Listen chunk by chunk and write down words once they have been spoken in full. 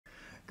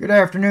Good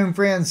afternoon,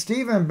 friends.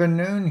 Stephen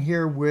Ben-Nun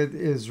here with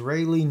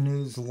Israeli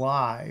News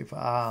Live.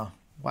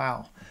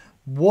 Wow.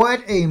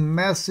 What a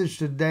message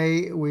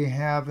today we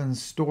have in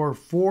store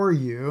for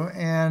you.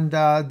 And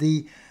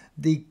the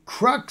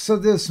crux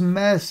of this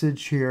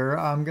message here,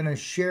 I'm going to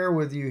share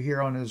with you here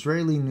on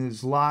Israeli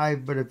News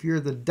Live. But if you're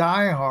the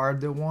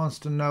diehard that wants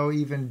to know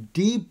even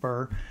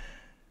deeper,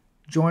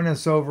 join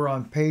us over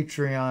on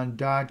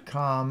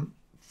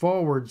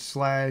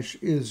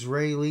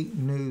patreon.com/Israeli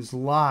News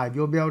Live.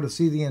 You'll be able to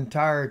see the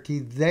entirety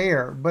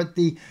there. But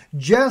the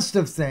gist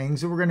of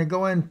things that we're going to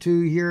go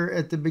into here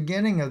at the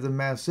beginning of the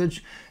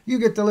message, you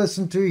get to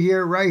listen to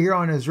here, right here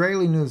on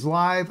Israeli News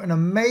Live. An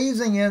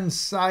amazing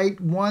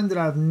insight, one that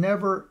I've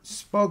never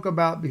spoke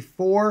about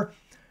before,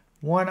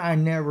 one I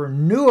never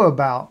knew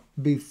about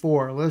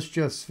before. Let's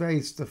just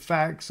face the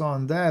facts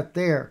on that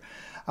there.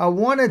 I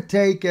want to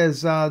take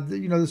as,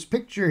 this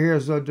picture here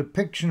is a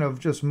depiction of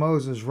just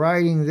Moses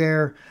writing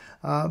there,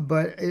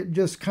 but it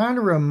just kind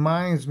of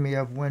reminds me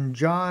of when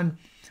John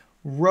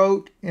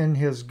wrote in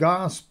his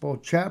gospel,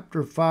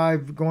 chapter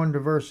 5, going to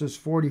verses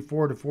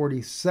 44 to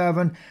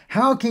 47,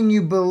 "How can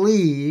you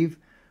believe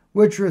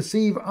which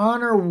receive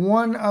honor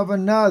one of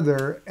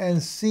another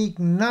and seek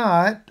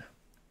not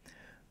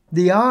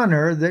the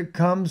honor that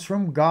comes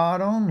from God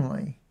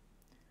only?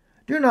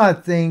 Do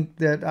not think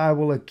that I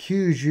will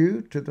accuse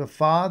you to the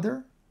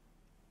Father.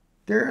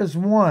 There is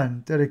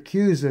one that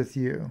accuseth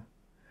you,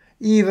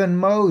 even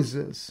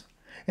Moses,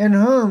 in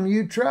whom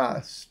you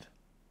trust.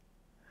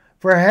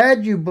 For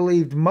had you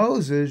believed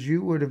Moses,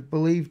 you would have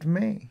believed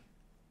me,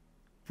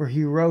 for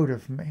he wrote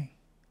of me.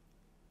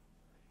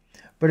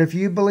 But if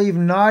you believe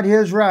not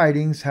his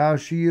writings, how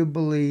shall you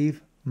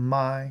believe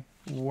my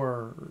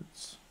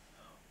words?"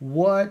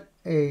 What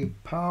a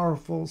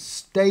powerful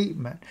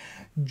statement.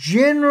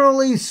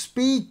 Generally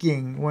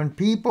speaking, when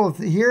people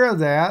hear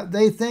that,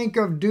 they think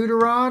of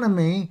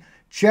Deuteronomy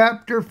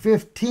chapter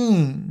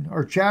 15,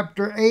 or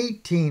chapter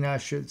 18, I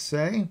should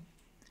say.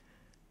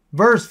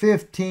 Verse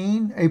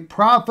 15, "A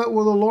prophet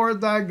will the Lord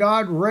thy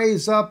God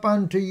raise up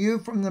unto you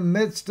from the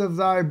midst of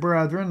thy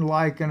brethren,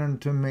 like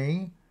unto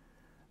me.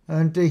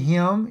 Unto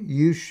him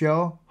you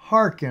shall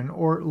hearken,"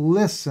 or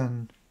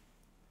listen.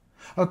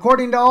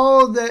 "According to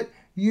all that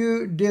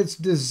you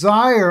didst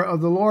desire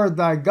of the Lord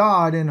thy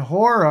God in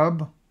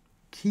Horeb,"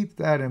 keep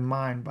that in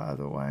mind, by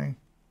the way,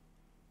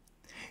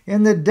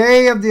 "in the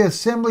day of the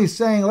assembly,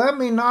 saying, Let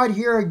me not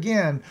hear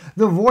again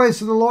the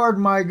voice of the Lord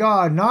my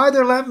God,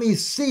 neither let me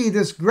see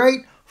this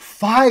great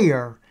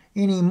fire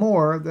any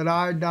more, that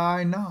I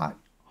die not."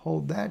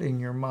 Hold that in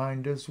your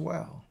mind as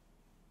well.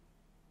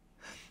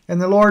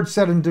 "And the Lord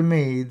said unto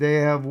me,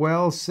 They have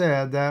well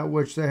said that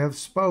which they have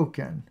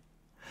spoken.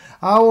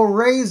 I will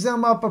raise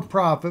them up a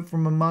prophet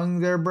from among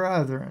their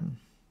brethren,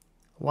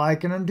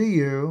 like unto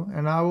you,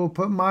 and I will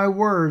put my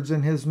words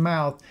in his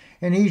mouth,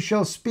 and he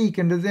shall speak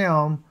unto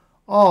them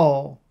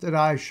all that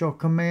I shall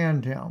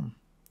command him.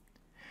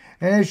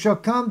 And it shall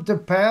come to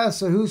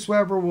pass that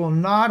whosoever will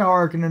not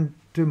hearken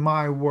unto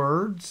my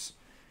words,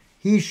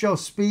 he shall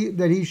speak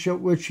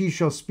which he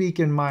shall speak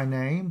in my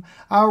name,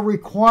 I will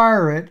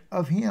require it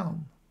of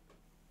him.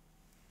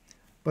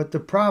 But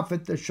the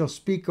prophet that shall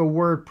speak a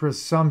word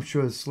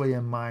presumptuously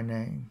in my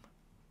name,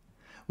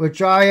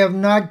 which I have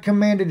not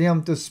commanded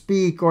him to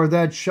speak, or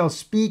that shall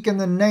speak in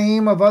the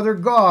name of other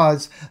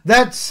gods,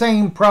 that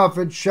same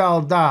prophet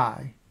shall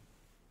die."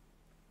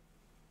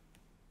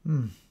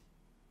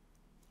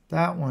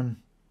 That one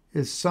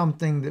is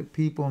something that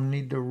people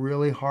need to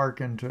really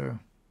hearken to,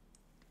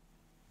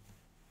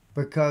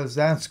 because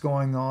that's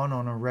going on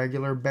a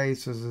regular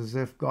basis, as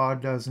if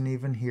God doesn't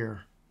even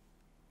hear.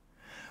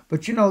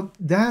 But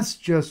that's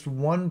just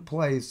one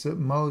place that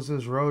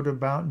Moses wrote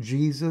about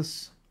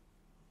Jesus.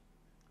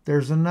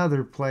 There's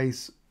another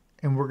place,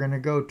 and we're going to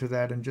go to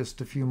that in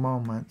just a few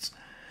moments.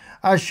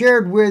 I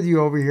shared with you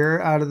over here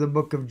out of the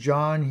book of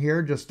John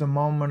here just a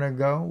moment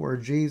ago, where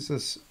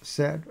Jesus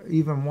said,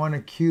 "Even one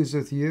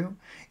accuseth you,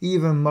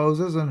 even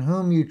Moses, in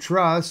whom you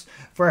trust.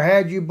 For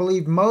had you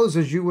believed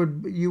Moses, you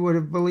would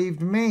have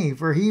believed me,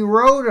 for he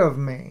wrote of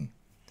me.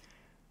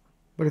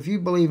 But if you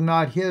believe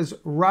not his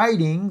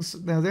writings,"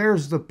 now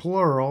there's the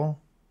plural,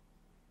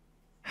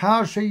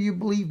 "how shall you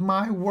believe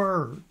my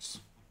words?"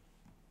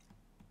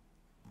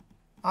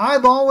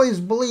 I've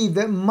always believed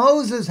that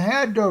Moses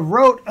had to have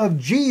wrote of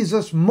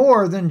Jesus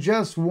more than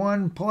just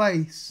one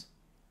place.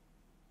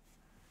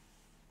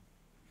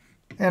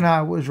 And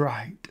I was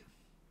right.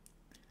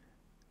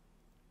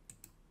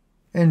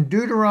 In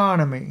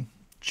Deuteronomy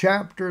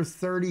chapter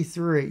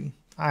 33,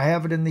 I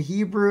have it in the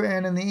Hebrew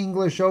and in the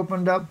English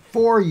opened up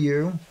for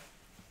you.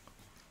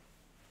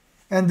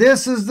 "And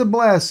this is the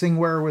blessing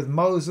wherewith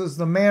Moses,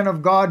 the man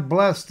of God,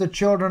 blessed the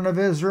children of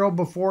Israel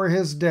before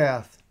his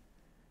death.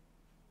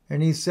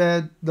 And he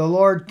said, The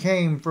Lord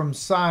came from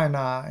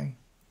Sinai,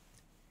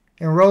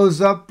 and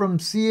rose up from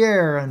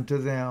Seir unto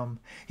them.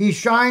 He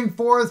shined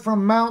forth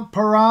from Mount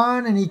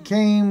Paran, and he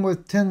came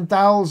with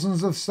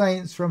 10,000s of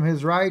saints. From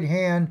his right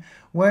hand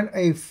went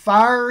a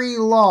fiery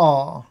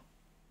law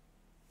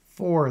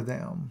for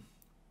them.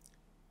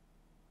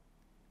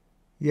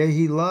 Yea,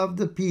 he loved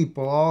the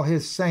people. All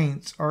his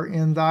saints are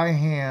in thy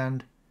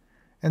hand.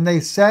 And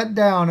they sat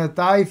down at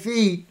thy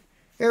feet.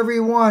 Every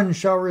one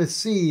shall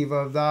receive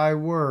of thy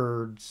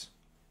words.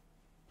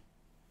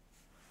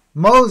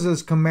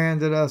 Moses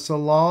commanded us a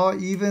law,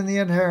 even the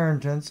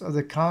inheritance of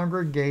the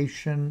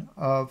congregation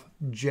of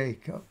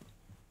Jacob.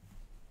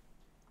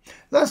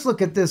 Let's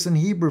look at this in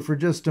Hebrew for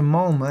just a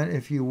moment,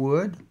 if you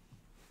would.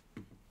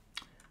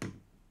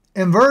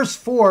 In verse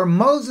 4,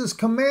 Moses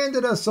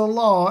commanded us a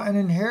law, an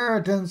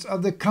inheritance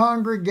of the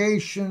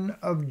congregation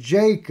of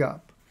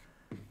Jacob.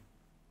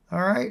 All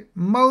right,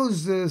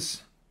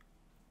 Moses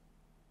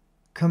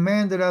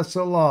commanded us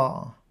a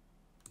law.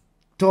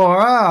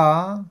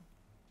 Torah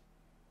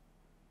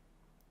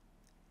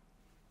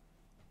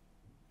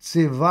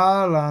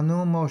tzivah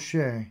lanu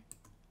Moshe.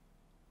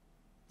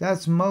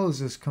 That's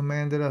Moses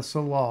commanded us a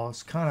law.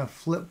 It's kind of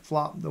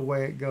flip-flop the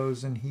way it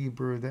goes in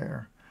Hebrew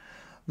there.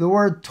 The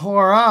word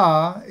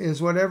Torah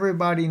is what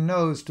everybody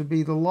knows to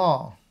be the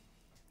law.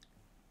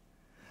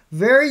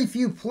 Very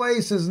few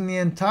places in the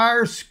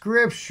entire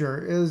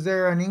Scripture is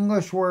there an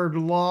English word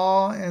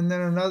law and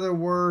then another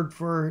word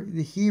for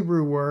the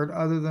Hebrew word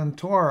other than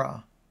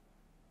Torah.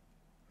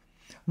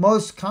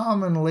 Most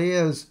commonly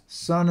is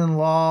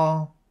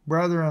son-in-law,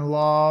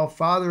 brother-in-law,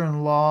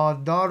 father-in-law,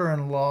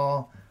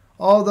 daughter-in-law.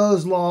 All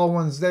those law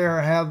ones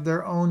there have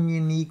their own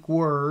unique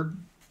word,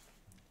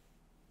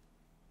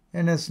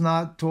 and it's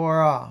not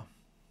Torah.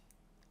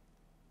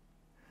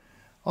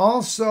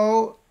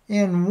 Also,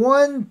 in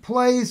one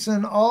place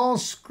in all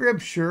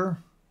Scripture,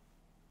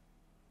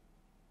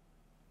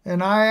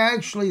 and I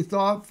actually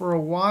thought for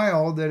a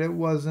while that it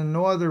was in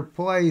no other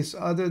place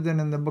other than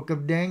in the book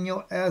of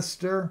Daniel,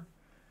 Esther,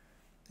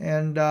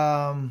 and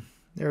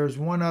there's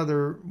one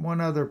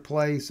other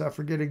place, I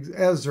forget,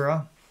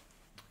 Ezra,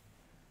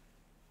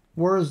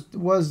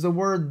 was the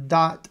word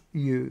dot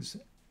used,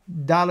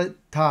 dalet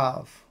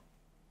tav,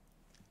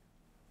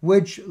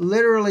 which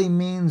literally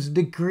means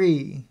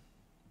decree.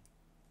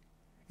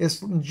 It's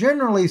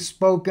generally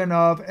spoken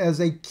of as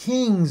a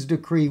king's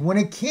decree, when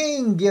a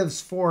king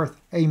gives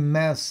forth a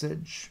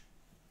message.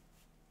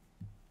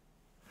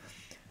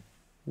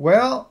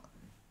 Well,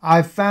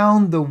 I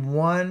found the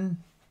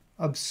one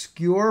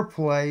obscure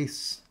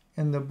place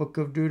in the book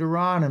of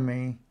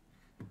Deuteronomy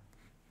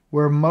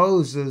where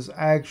Moses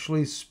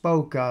actually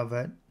spoke of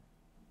it,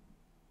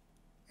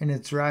 and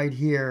it's right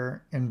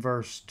here in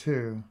verse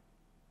 2.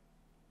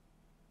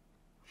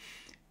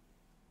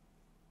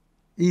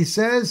 He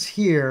says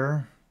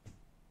here,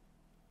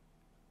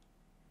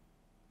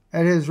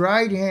 at his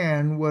right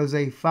hand was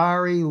a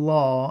fiery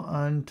law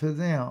unto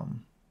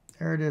them.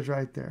 There it is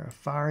right there. A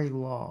fiery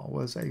law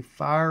was a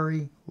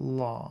fiery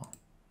law.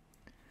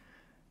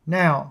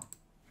 Now,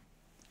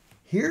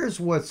 here's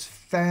what's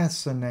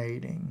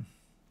fascinating.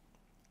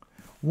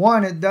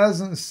 One, it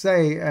doesn't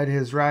say at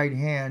his right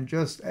hand,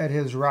 just at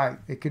his right.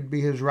 It could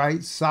be his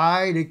right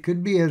side. It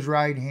could be his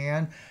right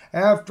hand.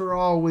 After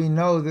all, we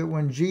know that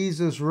when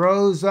Jesus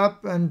rose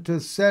up and to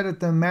sit at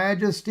the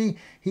majesty,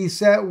 he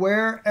sat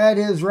where? At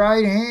his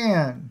right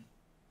hand.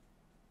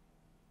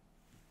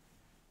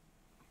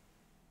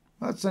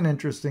 That's an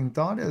interesting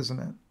thought, isn't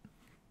it?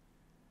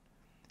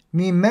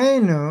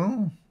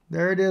 Mimenu,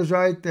 there it is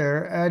right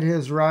there, at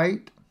his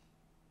right.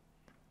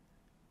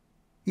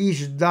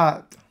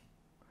 Ishdat.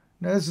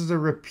 Now, this is a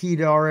repeat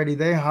already.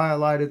 They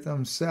highlight it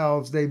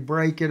themselves. They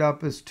break it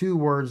up as two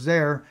words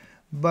there.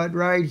 But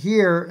right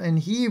here in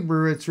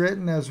Hebrew, it's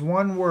written as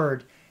one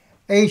word.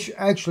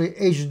 Actually,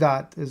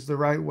 Ishdat is the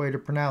right way to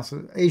pronounce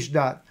it.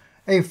 Ishdat.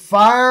 A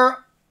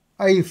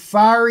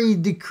fiery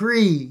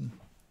decree.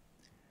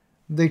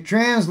 They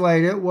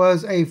translate it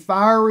was a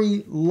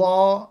fiery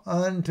law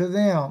unto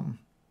them.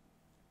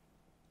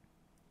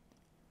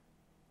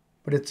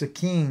 But it's a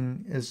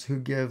king is who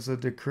gives a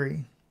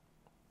decree.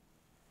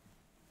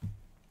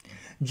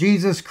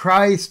 Jesus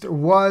Christ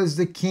was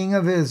the King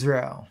of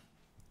Israel.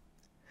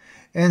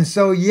 And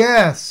so,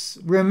 yes,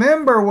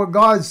 remember what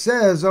God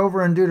says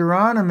over in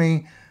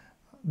Deuteronomy.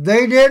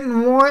 They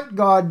didn't want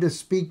God to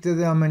speak to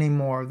them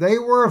anymore. They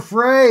were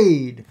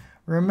afraid.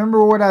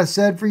 Remember what I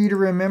said for you to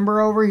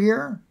remember over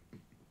here?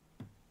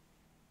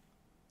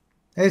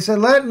 They said,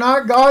 let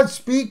not God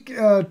speak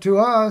to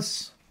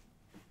us.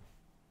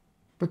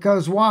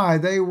 Because why?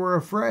 They were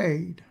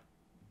afraid.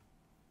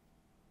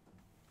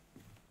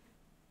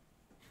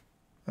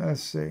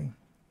 Let's see.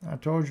 I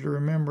told you to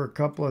remember a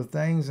couple of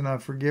things, and I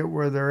forget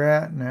where they're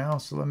at now.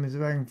 So let me see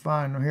if I can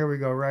find them. Here we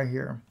go, right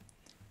here.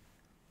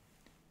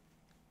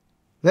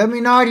 Let me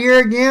not hear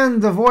again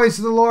the voice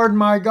of the Lord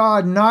my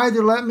God,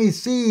 neither let me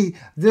see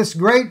this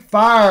great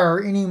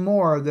fire any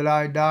more, that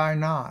I die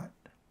not.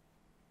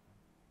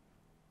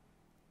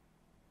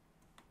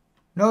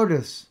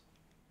 Notice,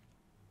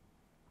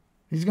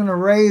 he's going to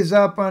raise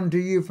up unto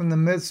you from the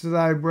midst of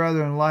thy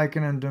brethren,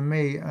 liken unto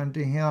me.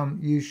 Unto him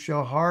you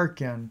shall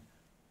hearken,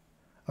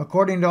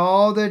 according to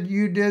all that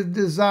you did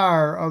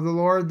desire of the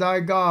Lord thy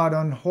God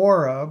on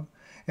Horeb,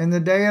 in the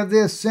day of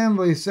the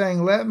assembly,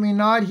 saying, let me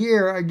not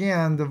hear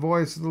again the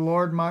voice of the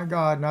Lord my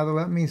God, neither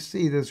let me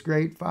see this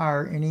great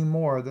fire any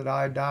more, that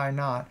I die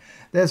not.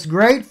 This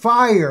great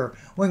fire,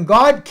 when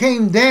God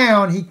came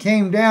down, he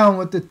came down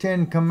with the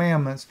 10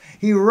 commandments.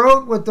 He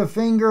wrote with the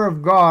finger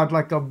of God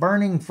like a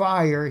burning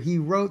fire. He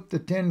wrote the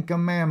 10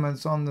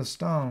 commandments on the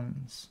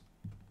stones.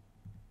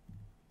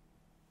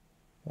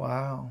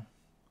 Wow.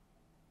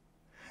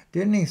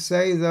 Didn't he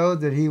say, though,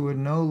 that it would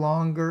no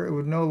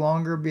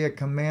longer be a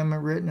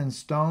commandment written in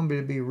stone, but it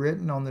would be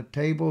written on the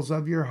tables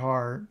of your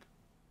heart?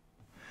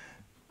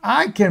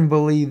 I can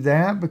believe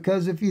that,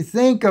 because if you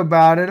think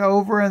about it,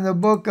 over in the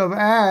book of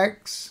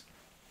Acts,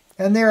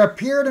 and there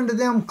appeared unto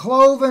them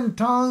cloven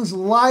tongues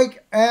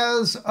like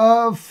as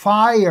of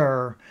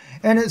fire,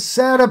 and it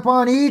sat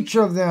upon each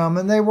of them,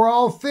 and they were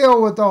all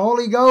filled with the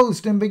Holy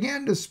Ghost, and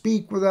began to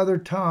speak with other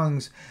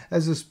tongues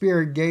as the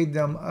Spirit gave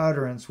them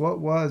utterance. What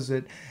was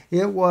it?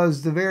 It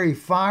was the very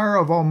fire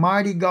of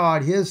Almighty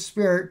God, His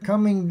Spirit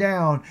coming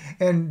down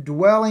and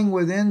dwelling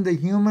within the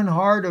human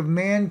heart of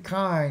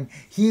mankind.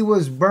 He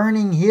was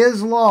burning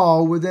His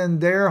law within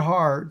their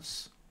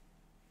hearts.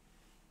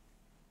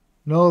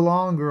 No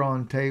longer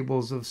on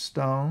tables of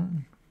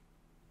stone,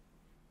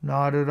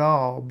 not at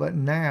all, but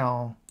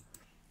now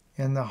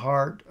in the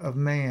heart of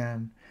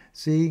man.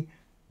 See,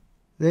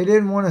 they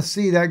didn't want to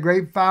see that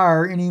great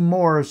fire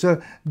anymore.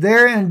 So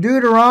there in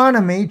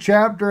Deuteronomy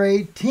chapter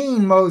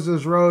 18,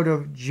 Moses wrote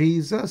of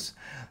Jesus.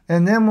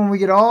 And then when we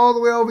get all the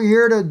way over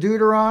here to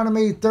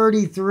Deuteronomy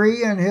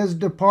 33 and his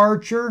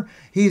departure,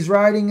 he's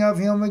writing of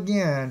him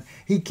again.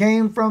 He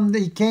came from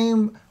the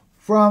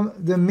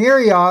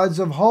myriads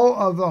of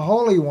the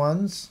holy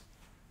ones,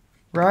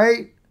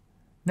 right?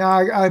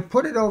 Now, I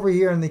put it over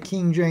here in the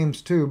King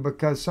James too,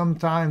 because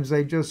sometimes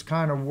they just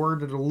kind of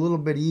word it a little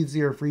bit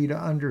easier for you to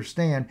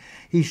understand.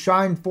 He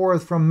shined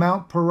forth from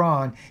Mount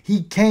Paran.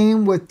 He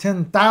came with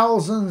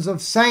 10,000s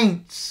of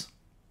saints.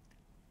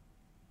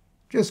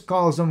 Just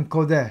calls them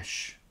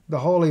Kodesh, the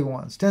holy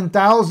ones.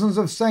 10,000s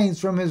of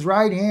saints. From his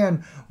right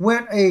hand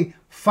went a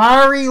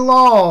fiery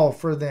law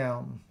for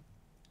them.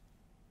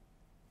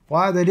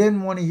 Why? They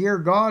didn't want to hear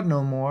God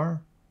no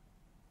more.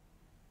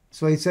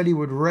 So he said he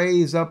would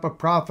raise up a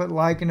prophet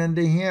likened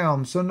unto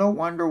him. So no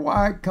wonder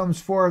why it comes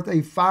forth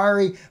a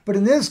fiery, but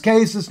in this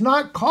case it's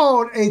not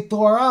called a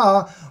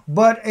Torah,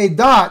 but a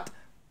dot.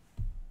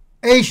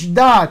 H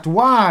dot.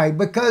 Why?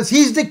 Because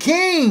he's the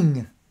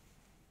king.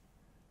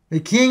 The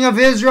king of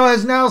Israel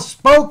has now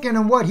spoken,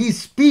 and what he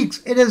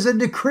speaks, it is a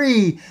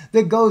decree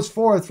that goes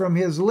forth from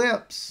his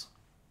lips.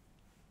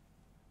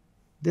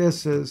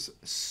 This is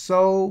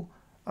so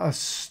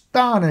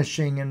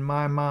astonishing in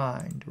my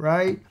mind,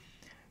 right?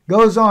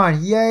 Goes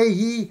on, yea,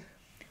 he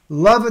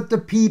loveth the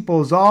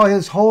peoples, all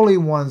his holy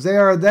ones. They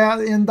are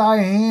that in thy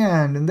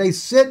hand, and they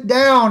sit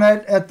down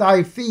at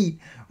thy feet,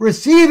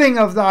 receiving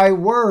of thy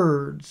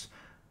words.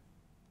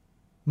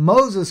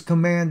 Moses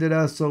commanded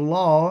us the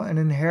law and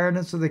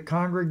inheritance of the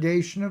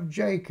congregation of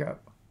Jacob.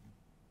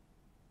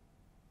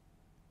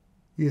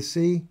 You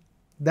see,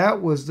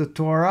 that was the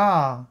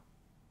Torah.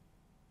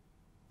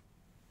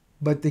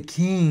 But the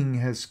king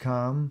has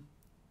come,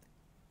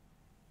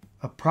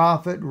 a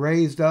prophet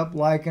raised up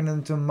likened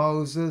unto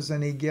Moses,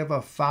 and he give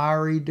a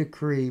fiery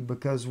decree.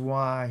 Because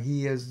why?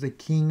 He is the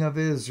king of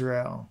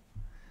Israel.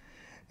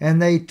 And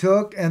they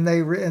took and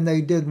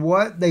they did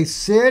what? They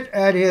sit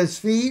at his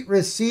feet,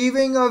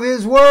 receiving of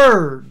his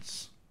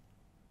words.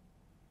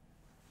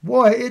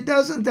 Boy, it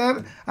doesn't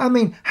have, I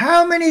mean,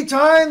 how many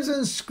times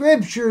in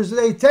scriptures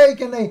they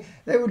take and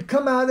they would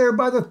come out there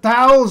by the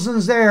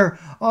thousands there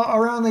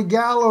around the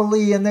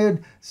Galilee,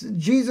 and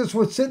Jesus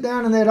would sit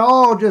down, and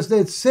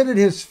they'd sit at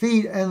his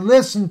feet and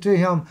listen to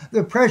him,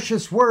 the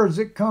precious words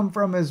that come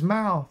from his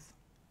mouth.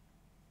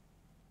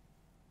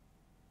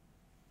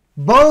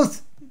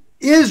 Both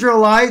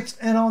Israelites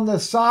and on the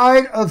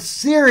side of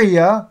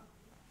Syria,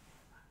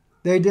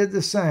 they did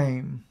the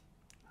same.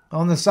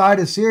 On the side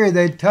of Syria,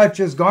 they'd touch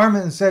his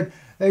garment and said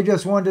they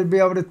just wanted to be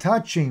able to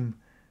touch him.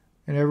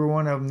 And every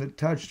one of them that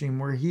touched him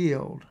were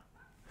healed.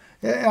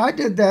 I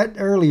did that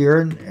earlier,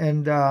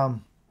 and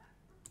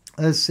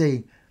let's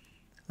see.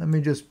 Let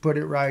me just put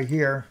it right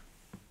here.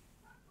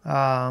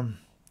 Let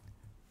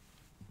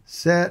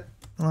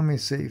me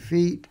see,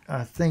 feet.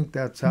 I think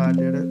that's how I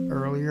did it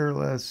earlier.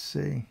 Let's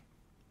see.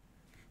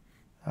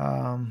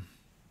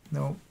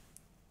 Nope.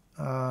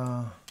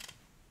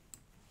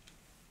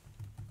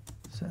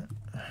 Set.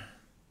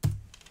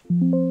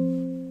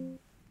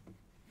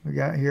 We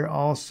got here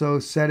also,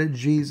 sat at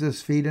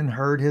Jesus' feet and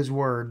heard his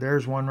word.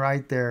 There's one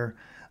right there.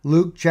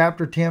 Luke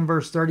chapter 10,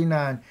 verse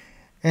 39.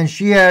 And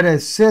she had a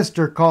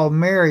sister called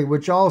Mary,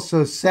 which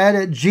also sat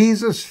at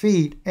Jesus'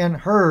 feet and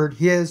heard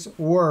his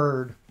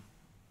word.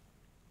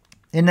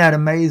 Isn't that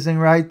amazing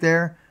right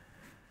there?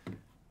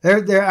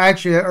 There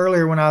actually,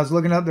 earlier when I was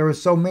looking up, there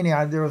was so many,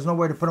 there was no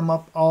way to put them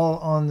up all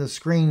on the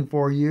screen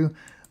for you.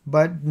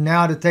 But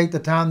now to take the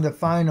time to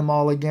find them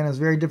all again is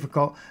very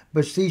difficult.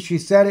 But see, she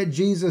sat at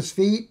Jesus'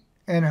 feet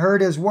and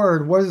heard his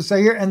word. What does it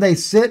say here? And they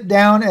sit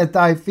down at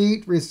thy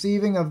feet,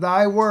 receiving of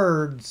thy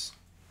words.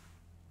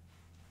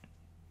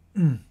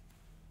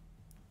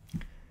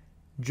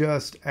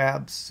 Just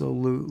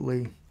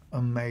absolutely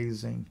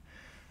amazing.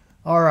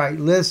 All right,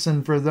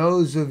 listen, for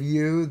those of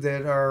you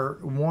that are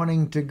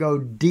wanting to go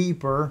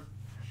deeper,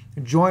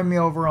 join me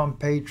over on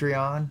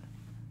Patreon.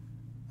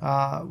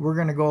 We're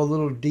going to go a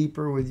little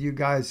deeper with you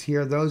guys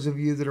here. Those of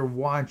you that are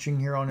watching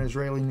here on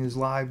Israeli News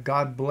Live,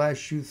 God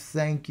bless you.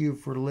 Thank you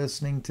for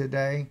listening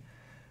today.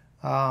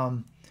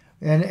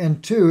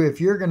 And two,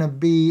 if you're going to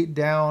be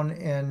down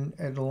in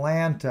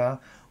Atlanta,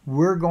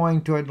 we're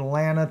going to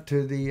Atlanta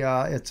to the,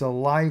 it's a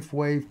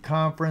LifeWave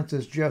conference.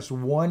 It's just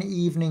one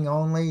evening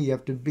only. You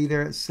have to be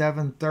there at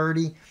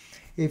 7:30.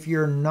 If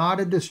you're not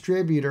a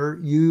distributor,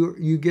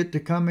 you get to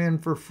come in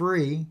for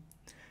free,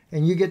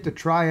 and you get to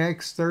try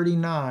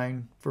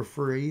X39 for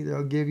free.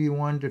 They'll give you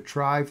one to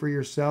try for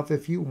yourself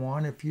if you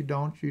want. If you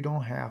don't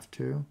have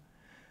to.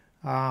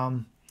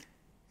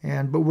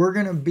 But we're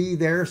going to be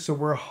there, so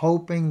we're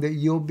hoping that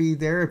you'll be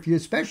there.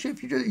 Especially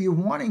if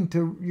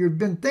you've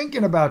been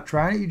thinking about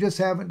trying it, you just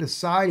haven't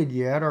decided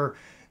yet, or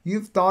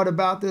you've thought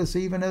about this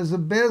even as a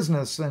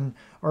business,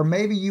 or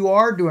maybe you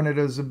are doing it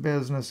as a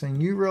business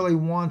and you really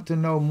want to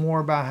know more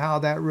about how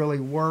that really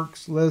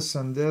works.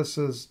 Listen, this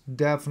is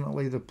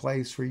definitely the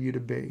place for you to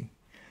be.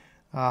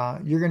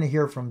 You're going to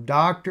hear from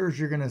doctors.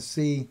 You're going to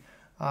see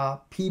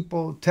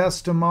people,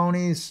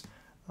 testimonies.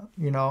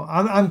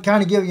 I'm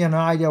kind of giving you an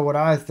idea what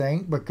I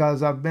think,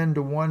 because I've been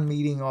to one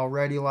meeting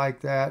already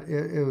like that.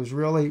 It was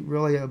really,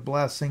 really a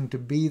blessing to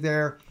be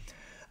there.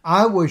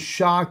 I was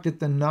shocked at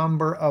the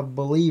number of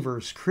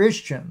believers,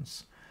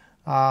 Christians.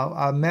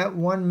 I met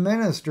one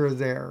minister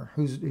there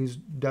who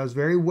does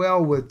very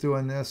well with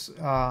doing this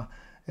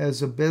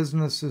as a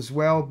business as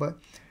well, but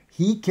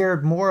he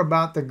cared more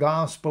about the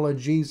gospel of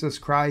Jesus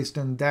Christ,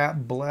 and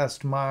that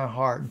blessed my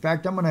heart. In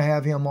fact, I'm going to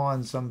have him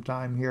on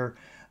sometime here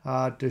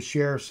to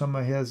share some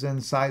of his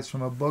insights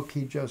from a book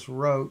he just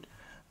wrote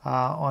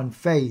on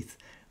faith.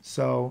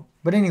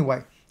 But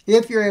anyway,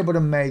 if you're able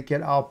to make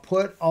it, I'll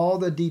put all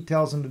the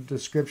details in the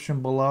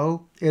description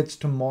below. It's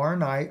tomorrow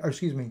night,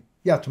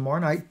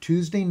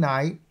 Tuesday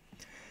night,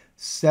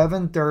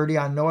 7:30.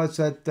 I know it's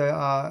at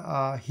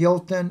the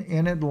Hilton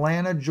in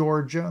Atlanta,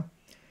 Georgia.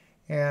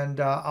 And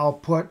I'll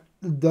put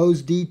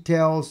those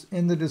details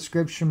in the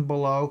description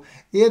below.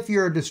 If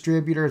you're a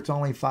distributor, it's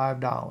only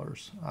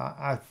 $5.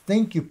 I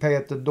think you pay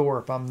at the door,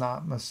 if I'm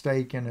not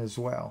mistaken, as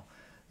well.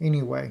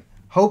 Anyway,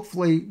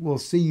 hopefully we'll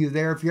see you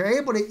there. If you're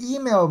able to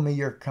email me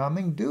you're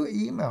coming, do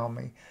email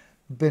me.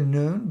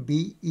 Benun,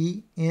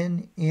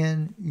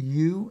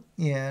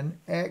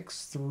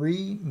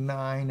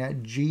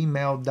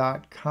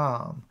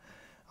 BENUNX39@gmail.com.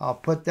 I'll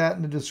put that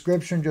in the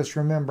description. Just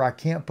remember, I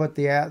can't put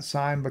the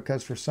 @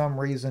 because for some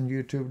reason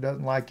YouTube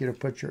doesn't like you to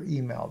put your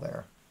email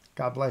there.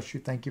 God bless you.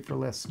 Thank you for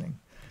listening.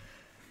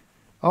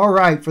 All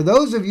right, for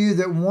those of you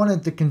that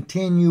wanted to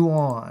continue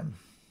on,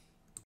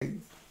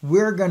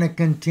 we're going to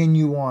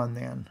continue on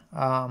then.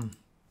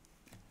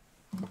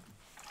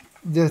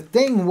 The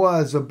thing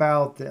was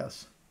about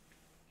this,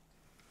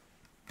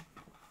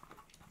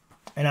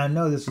 and I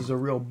know this is a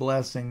real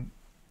blessing,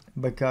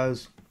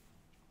 because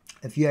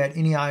if you had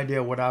any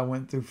idea what I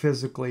went through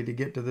physically to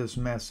get to this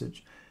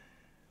message,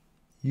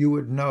 you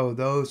would know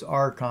those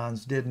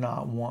archons did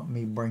not want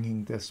me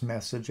bringing this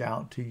message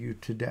out to you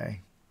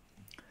today.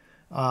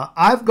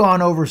 I've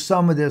gone over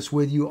some of this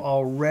with you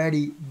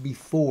already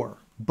before,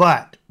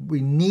 but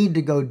we need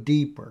to go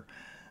deeper,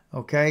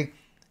 okay?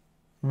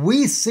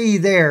 We see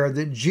there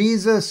that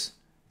Jesus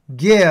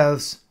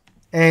gives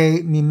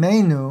a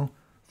mimenu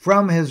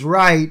from his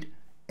right,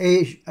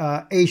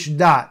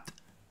 Eshdat,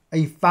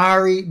 a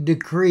fiery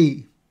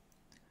decree.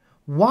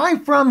 Why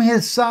from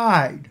his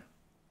side?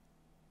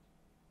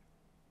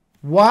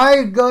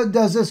 Why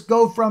does this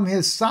go from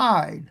his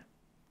side?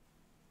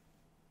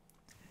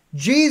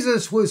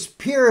 Jesus was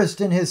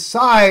pierced in his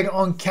side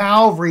on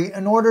Calvary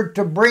in order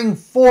to bring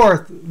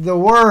forth the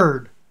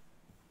word.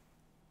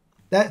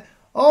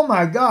 Oh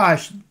my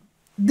gosh,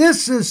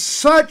 this is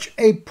such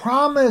a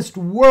promised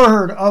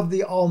word of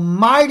the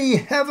Almighty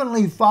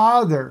Heavenly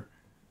Father.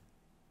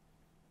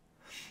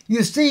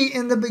 You see,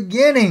 in the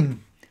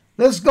beginning,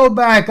 let's go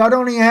back. I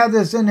don't even have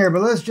this in there,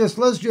 but let's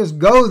just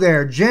go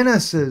there.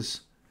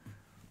 Genesis.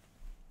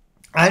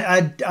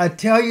 I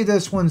tell you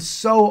this one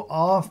so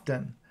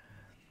often,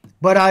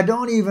 but I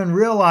don't even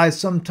realize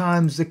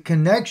sometimes the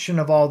connection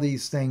of all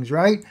these things,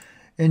 right?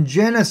 In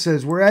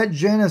Genesis, we're at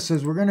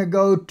Genesis. We're going to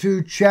go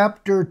to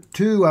chapter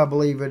 2, I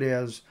believe it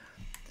is.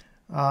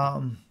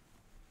 Oh,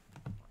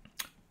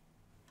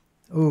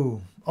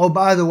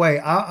 by the way,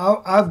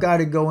 I've got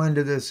to go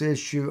into this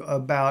issue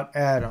about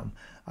Adam.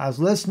 I was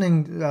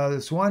listening,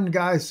 this one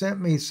guy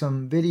sent me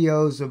some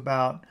videos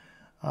about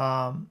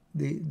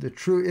the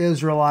true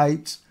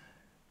Israelites,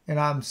 and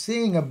I'm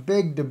seeing a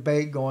big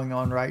debate going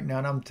on right now,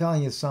 and I'm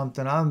telling you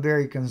something, I'm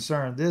very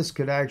concerned. This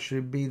could actually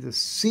be the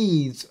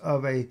seeds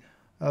of a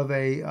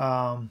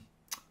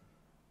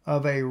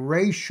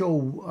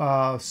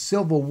racial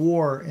civil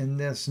war in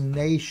this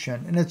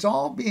nation, and it's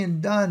all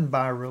being done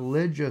by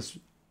religious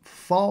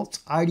false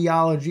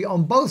ideology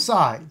on both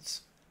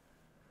sides.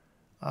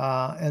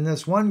 And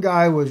this one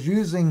guy was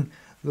using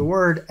the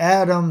word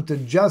Adam to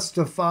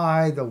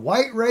justify the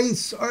white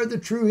race are the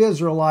true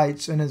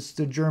Israelites, and it's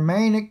the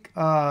Germanic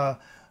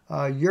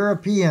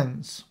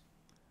Europeans.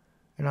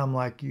 And I'm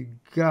like, you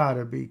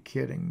gotta be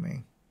kidding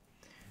me.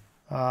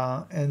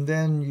 And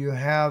then you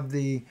have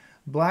the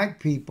black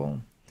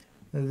people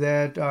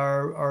that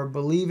are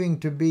believing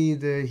to be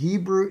the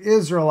Hebrew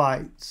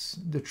Israelites,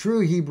 the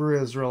true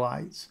Hebrew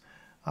Israelites.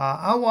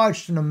 I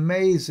watched an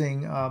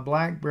amazing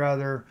black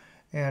brother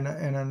and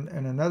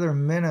another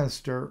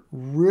minister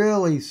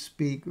really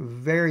speak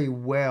very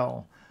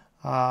well,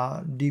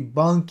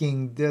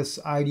 debunking this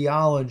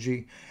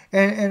ideology.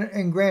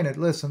 And granted,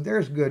 listen,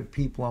 there's good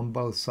people on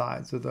both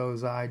sides of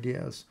those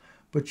ideas.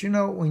 But you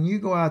know, when you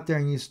go out there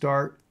and you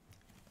start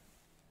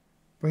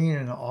bringing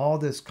in all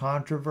this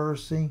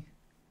controversy,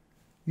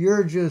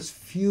 you're just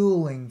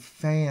fueling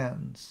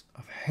fans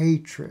of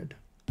hatred.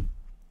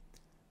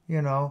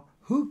 You know,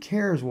 who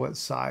cares what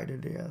side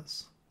it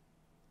is?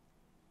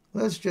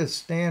 Let's just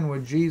stand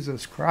with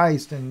Jesus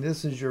Christ, and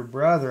this is your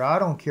brother. I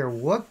don't care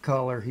what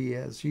color he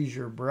is. He's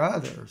your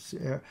brother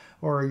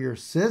or your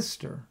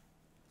sister.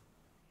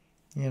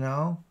 You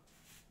know,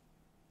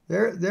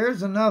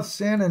 there's enough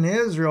sin in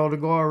Israel to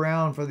go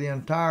around for the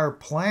entire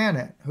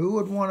planet. Who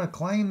would want to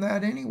claim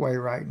that anyway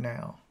right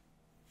now?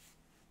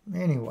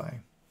 Anyway.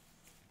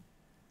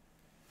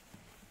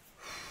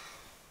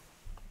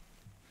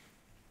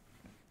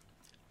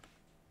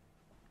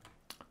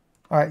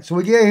 All right, so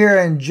we get here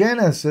in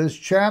Genesis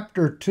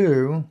chapter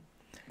 2,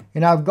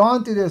 and I've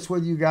gone through this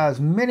with you guys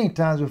many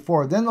times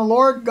before. Then the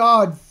Lord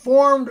God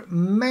formed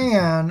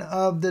man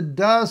of the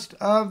dust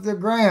of the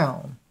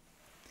ground.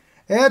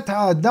 Et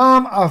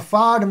Adam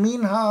afad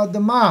min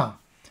ha'adamah.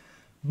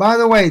 By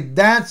the way,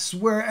 that's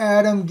where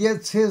Adam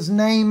gets his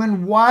name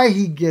and why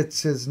he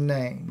gets his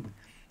name.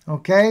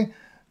 Okay?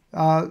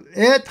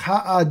 Et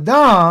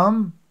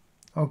ha'adam,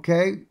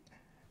 okay?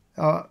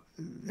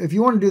 If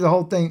you want to do the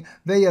whole thing,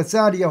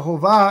 V'yasad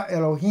Yehovah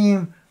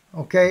Elohim,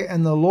 okay,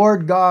 and the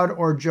Lord God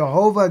or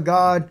Jehovah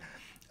God,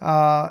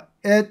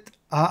 et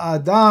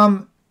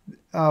ha'adam,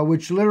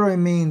 which literally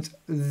means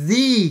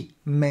the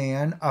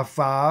man,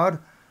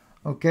 afar,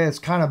 okay, it's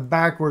kind of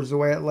backwards the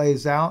way it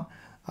lays out.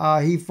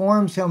 He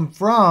forms him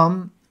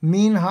from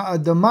min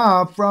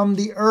ha'adamah, from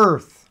the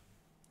earth.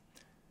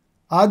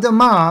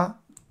 Adamah,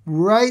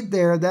 right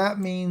there, that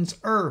means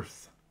earth.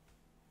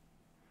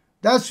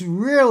 That's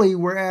really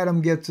where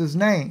Adam gets his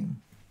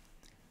name.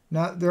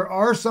 Now, there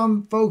are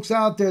some folks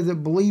out there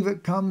that believe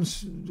it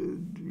comes,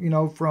 you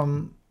know,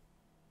 from,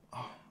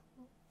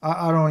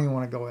 I don't even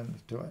want to go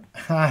into it.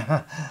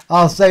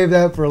 I'll save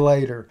that for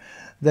later.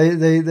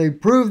 They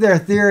prove their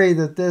theory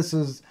that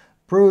this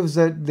proves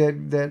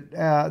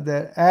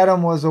that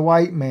Adam was a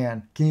white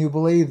man. Can you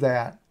believe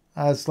that?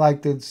 It's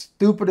like the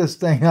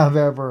stupidest thing I've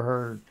ever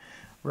heard,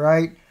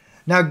 right?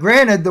 Now,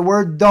 granted, the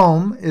word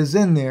dom is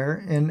in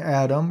there in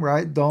Adam,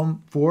 right?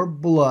 Dom for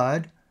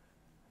blood.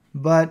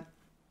 But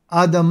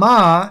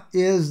Adamah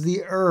is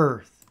the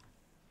earth.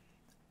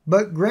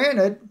 But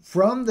granted,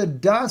 from the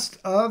dust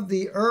of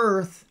the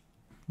earth,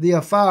 the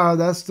afar,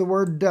 that's the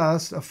word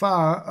dust,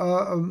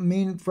 afar,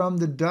 mean from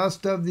the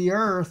dust of the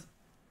earth,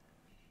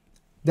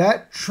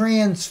 that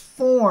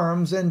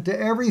transforms into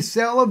every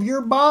cell of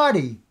your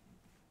body,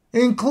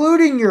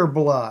 including your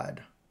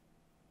blood.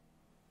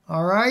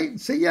 All right?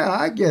 So, yeah,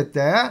 I get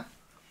that.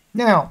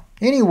 Now,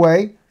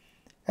 anyway,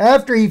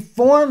 after he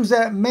forms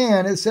that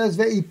man, it says,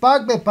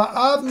 Ve'ipak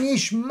bepa'av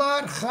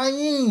nishmat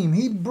chayim.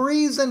 He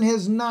breathes in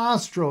his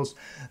nostrils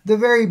the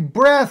very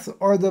breath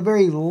or the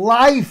very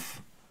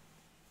life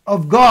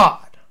of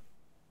God.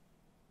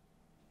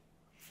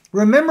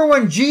 Remember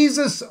when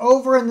Jesus,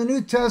 over in the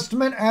New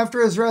Testament,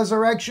 after his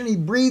resurrection, he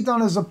breathed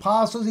on his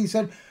apostles. He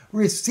said,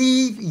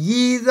 receive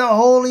ye the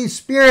Holy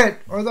Spirit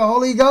or the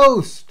Holy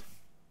Ghost.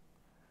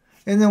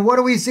 And then what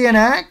do we see in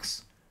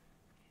Acts?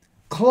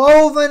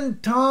 Cloven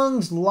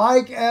tongues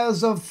like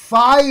as of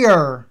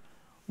fire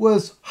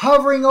was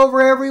hovering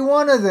over every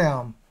one of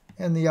them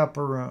in the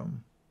upper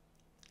room.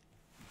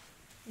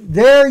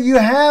 There you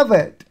have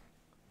it.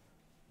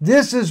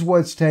 This is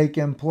what's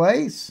taken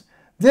place.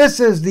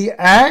 This is the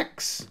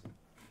Acts.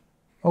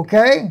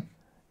 Okay?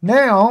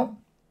 Now,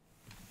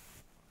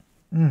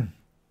 and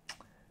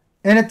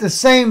at the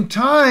same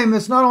time,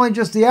 it's not only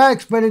just the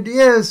Acts, but it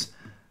is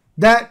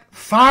that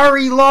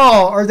fiery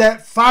law or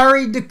that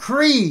fiery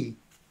decree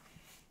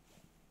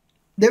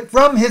that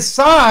from his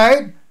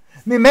side,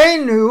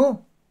 Mimenu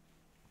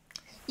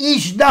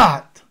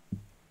Ishdat,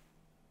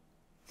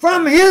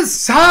 from his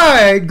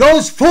side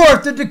goes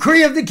forth the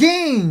decree of the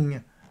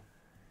king.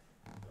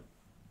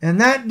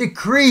 And that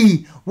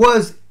decree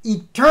was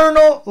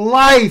eternal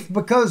life.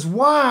 Because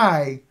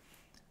why?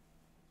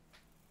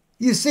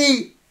 You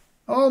see,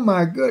 oh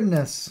my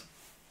goodness.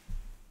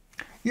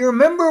 You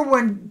remember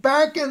when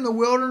back in the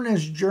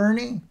wilderness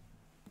journey,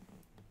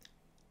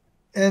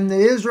 and the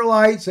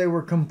Israelites, they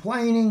were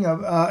complaining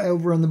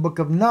over in the book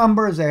of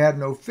Numbers. They had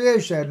no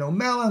fish, they had no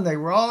melon. They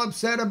were all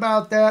upset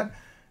about that.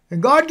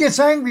 And God gets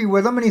angry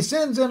with them, and he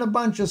sends in a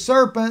bunch of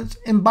serpents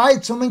and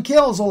bites them and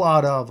kills a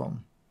lot of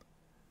them.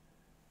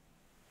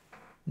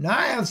 Now,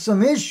 I have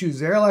some issues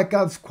there, like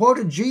I've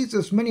quoted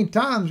Jesus many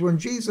times when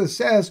Jesus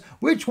says,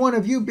 which one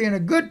of you being a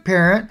good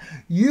parent,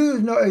 you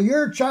know,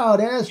 your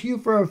child asks you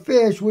for a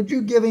fish, would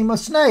you give him a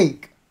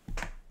snake?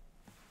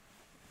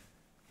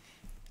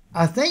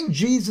 I think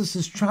Jesus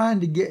is trying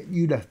to get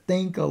you to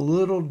think a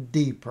little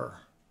deeper.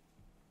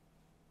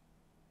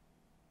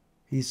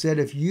 He said,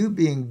 if you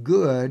being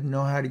good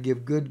know how to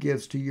give good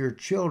gifts to your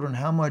children,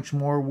 how much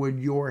more would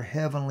your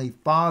heavenly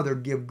Father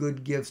give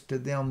good gifts to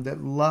them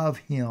that love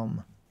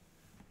him?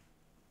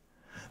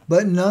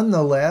 But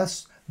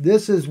nonetheless,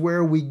 this is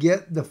where we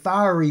get the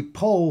fiery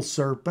pole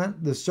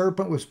serpent. The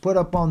serpent was put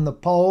up on the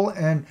pole,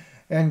 and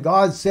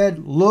God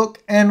said,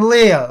 look and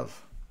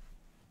live.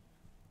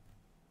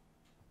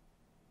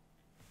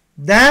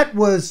 That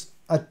was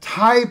a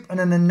type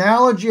and an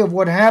analogy of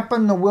what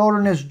happened in the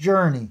wilderness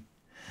journey.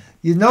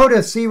 You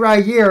notice, see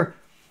right here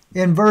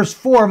in verse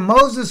 4,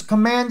 Moses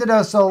commanded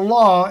us a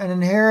law and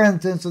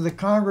inheritance of the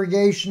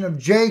congregation of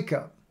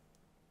Jacob.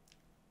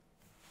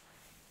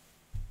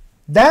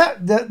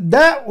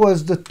 That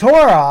was the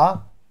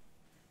Torah,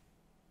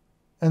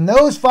 and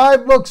those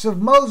 5 books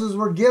of Moses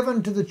were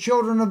given to the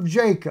children of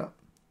Jacob.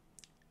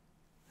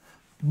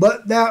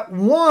 But that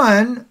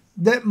one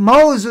that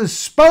Moses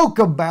spoke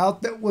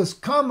about that was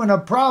coming, a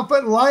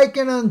prophet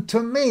likened unto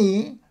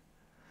me,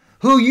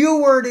 who you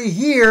were to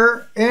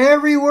hear,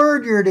 every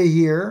word you're to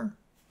hear,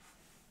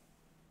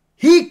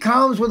 he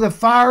comes with a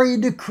fiery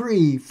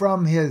decree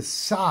from his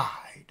side.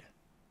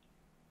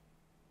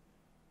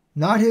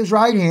 Not his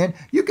right hand.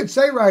 You could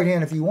say right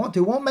hand if you want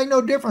to. It won't make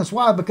no difference.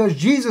 Why? Because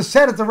Jesus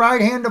sat at the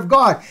right hand of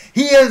God.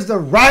 He is the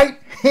right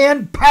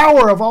hand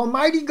power of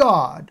Almighty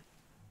God.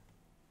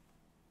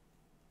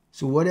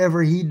 So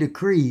whatever he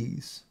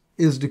decrees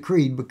is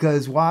decreed.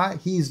 Because why?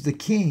 He's the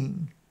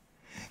king.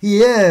 He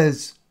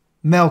is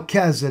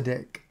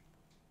Melchizedek.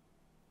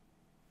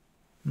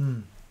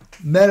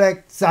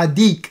 Melech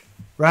Tzaddik,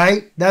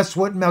 right? That's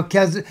what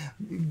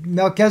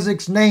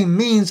Melchizedek's name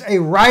means, a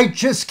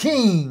righteous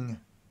king.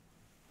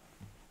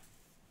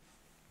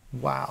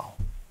 Wow.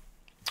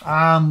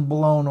 I'm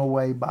blown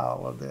away by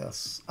all of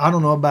this. I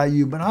don't know about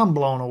you, but I'm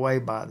blown away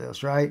by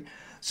this, right?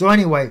 So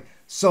anyway,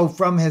 so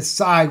from his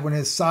side, when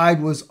his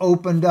side was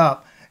opened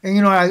up, and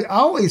you know, I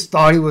always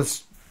thought he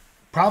was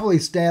probably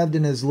stabbed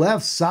in his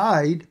left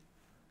side,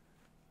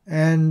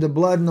 and the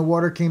blood and the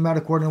water came out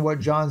according to what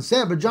John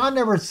said. But John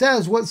never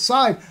says what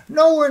side.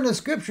 Nowhere in the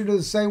scripture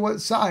does it say what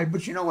side.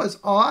 But you know what's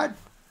odd?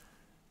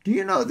 Do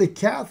you know the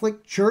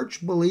Catholic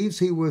Church believes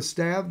he was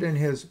stabbed in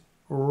his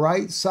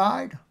right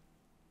side?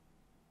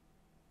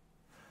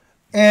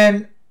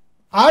 And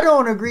I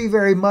don't agree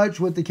very much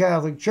with the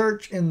Catholic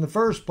Church in the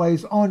first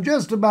place on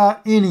just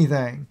about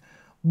anything.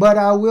 But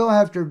I will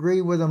have to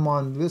agree with them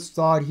on this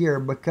thought here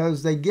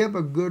because they give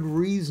a good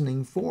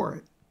reasoning for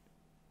it.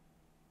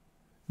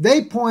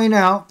 They point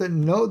out that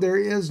no, there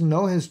is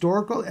no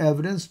historical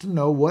evidence to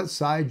know what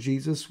side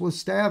Jesus was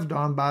stabbed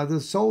on by the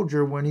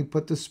soldier when he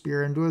put the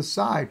spear into his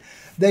side.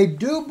 They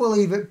do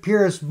believe it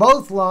pierced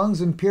both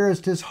lungs and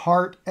pierced his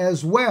heart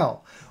as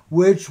well,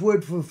 which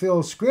would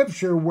fulfill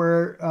scripture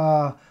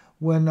where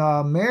when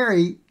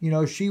Mary, you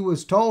know, she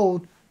was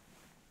told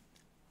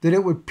that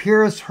it would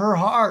pierce her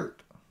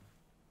heart.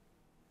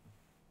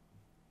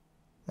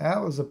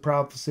 That was a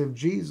prophecy of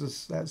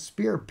Jesus, that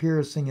spear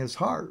piercing his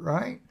heart,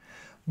 right?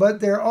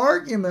 But their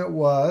argument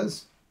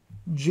was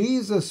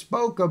Jesus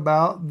spoke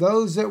about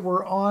those that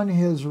were on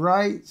his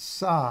right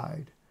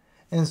side.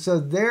 And so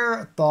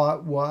their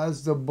thought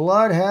was the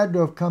blood had to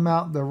have come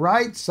out the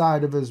right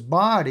side of his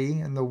body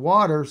and the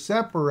water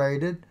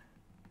separated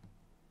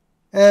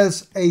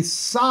as a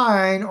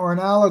sign or an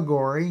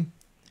allegory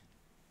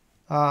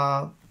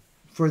for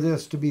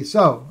this to be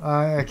so.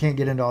 I can't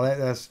get into all that.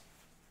 That's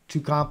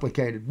too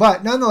complicated.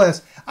 But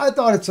nonetheless, I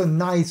thought it's a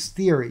nice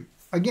theory.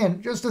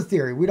 Again, just a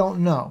theory. We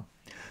don't know.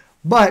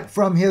 But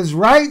from his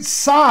right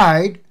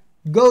side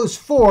goes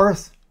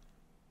forth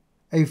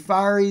a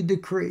fiery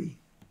decree.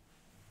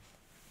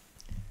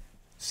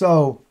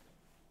 So,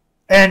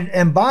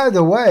 and by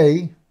the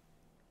way,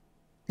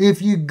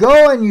 if you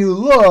go and you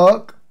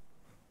look,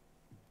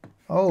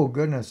 oh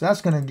goodness,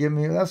 that's going to give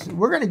me,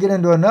 we're going to get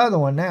into another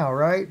one now,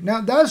 right?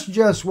 Now, that's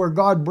just where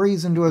God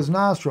breathes into his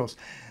nostrils.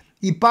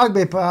 Ipag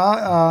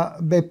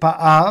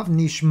bepa'av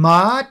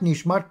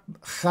nishmat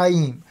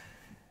chayim.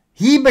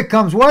 He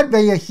becomes what?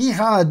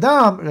 Ve'yehicha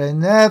adam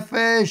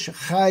nefesh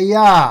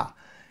chaya.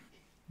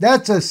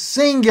 That's a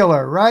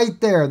singular right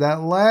there.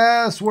 That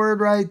last word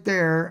right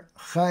there,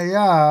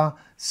 chaya,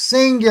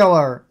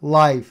 singular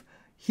life.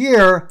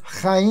 Here,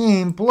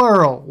 chayim,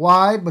 plural.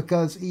 Why?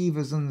 Because Eve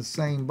is in the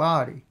same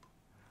body.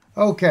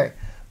 Okay.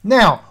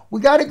 Now,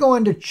 we got to go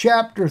into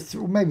chapter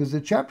 3. Maybe is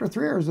it chapter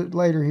 3 or is it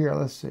later here?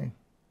 Let's see.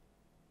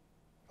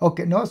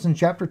 Okay, no, it's in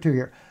chapter 2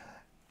 here.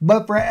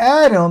 But for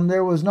Adam,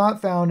 there was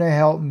not found a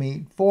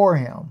helpmeet for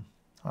him.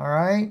 All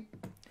right?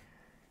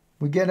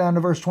 We get down to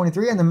verse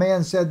 23, and the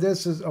man said,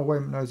 this is, oh, wait a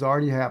minute, no, it's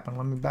already happened.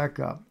 Let me back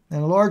up.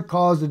 And the Lord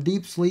caused a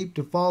deep sleep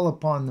to fall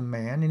upon the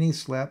man, and he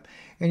slept.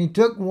 And he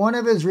took one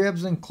of his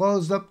ribs and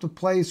closed up the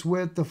place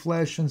with the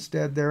flesh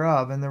instead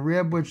thereof. And the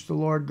rib which the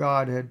Lord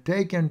God had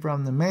taken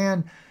from the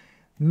man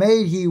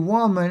made he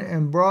woman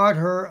and brought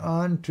her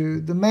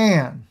unto the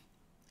man.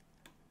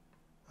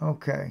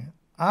 Okay,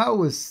 I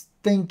was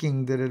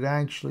thinking that it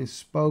actually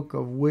spoke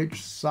of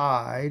which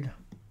side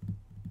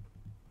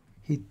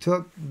he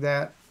took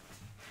that.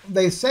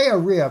 They say a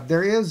rib.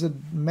 There is a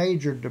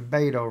major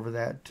debate over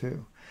that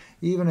too.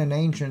 Even in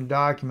ancient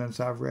documents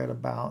I've read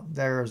about,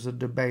 there is a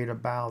debate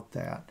about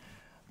that.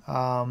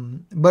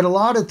 But a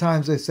lot of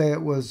times they say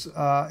it was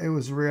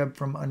ribbed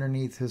from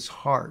underneath his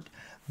heart.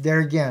 There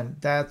again,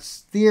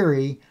 that's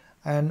theory,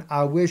 and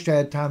I wish I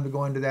had time to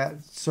go into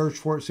that, search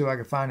for it, so I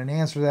could find an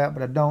answer to that,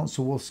 but I don't,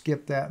 so we'll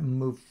skip that and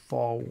move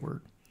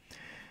forward.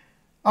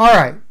 All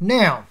right,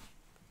 now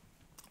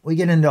we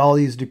get into all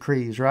these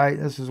decrees, right?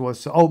 This is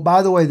what's, oh,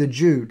 by the way, the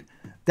Jude,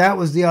 that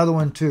was the other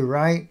one too,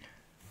 right?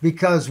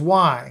 Because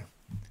why?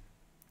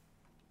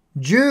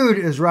 Jude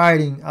is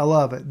writing, I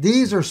love it.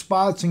 These are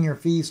spots in your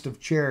feast of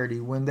charity,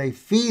 when they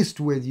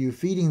feast with you,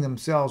 feeding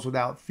themselves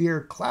without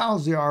fear.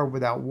 Clouds they are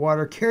without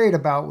water, carried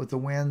about with the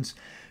winds.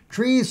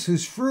 Trees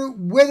whose fruit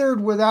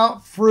withered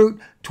without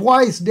fruit,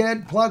 twice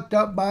dead, plucked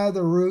up by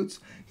the roots.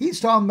 He's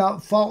talking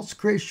about false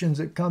Christians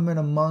that come in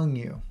among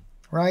you.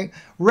 Right?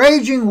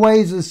 Raging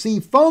waves of the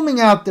sea, foaming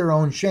out their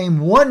own shame,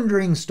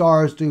 wandering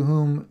stars to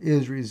whom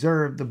is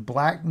reserved the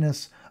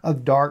blackness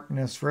of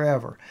darkness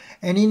forever.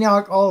 And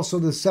Enoch also,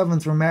 the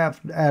seventh from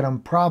Adam,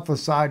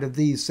 prophesied of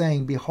these,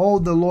 saying,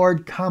 Behold, the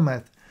Lord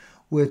cometh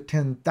with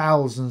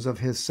 10,000s of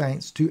his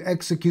saints to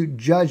execute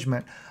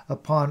judgment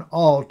upon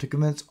all, to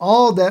convince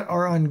all that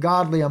are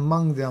ungodly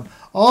among them,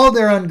 all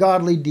their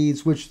ungodly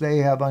deeds which they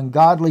have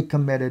ungodly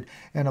committed,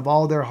 and of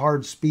all their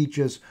hard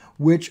speeches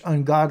which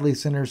ungodly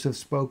sinners have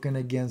spoken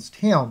against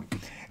him.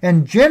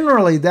 And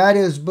generally that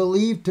is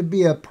believed to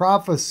be a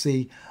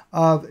prophecy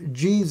of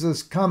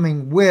Jesus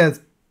coming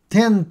with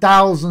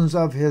 10,000s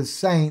of his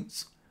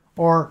saints,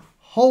 or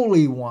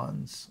holy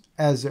ones,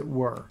 as it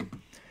were.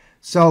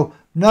 So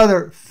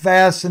another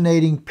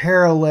fascinating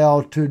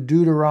parallel to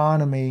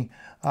Deuteronomy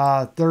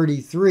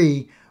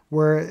 33,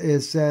 where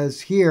it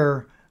says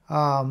here,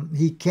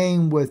 he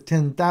came with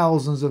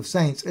 10,000s of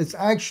saints. It's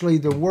actually,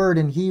 the word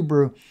in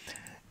Hebrew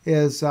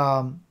is,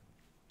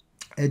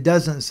 it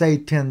doesn't say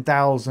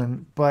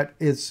 10,000, but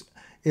it's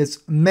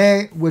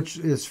me, which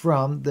is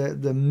from,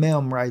 the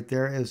mem right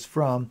there is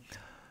from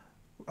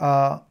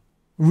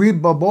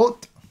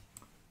ribabot,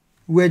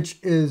 which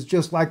is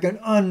just like an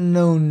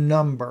unknown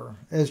number.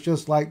 It's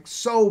just like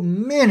so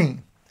many.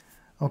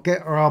 Okay,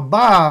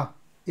 Rabbah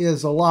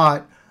is a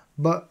lot,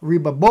 but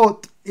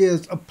ribabot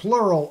is a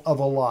plural of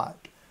a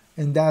lot.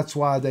 And that's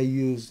why they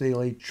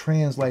usually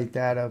translate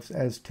that as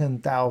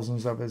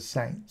 10,000s of his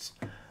saints,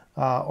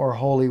 or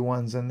holy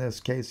ones in this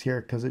case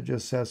here, because it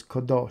just says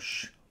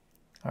kadosh.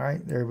 All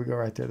right, there we go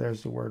right there.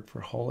 There's the word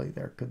for holy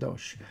there,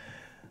 kadosh.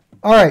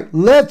 All right,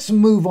 let's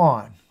move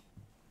on.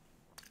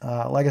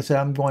 Like I said,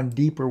 I'm going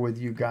deeper with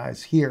you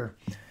guys here.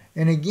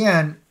 And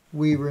again,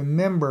 we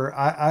remember,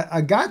 I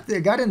got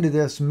into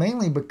this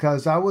mainly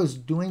because I was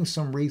doing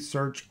some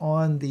research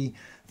on the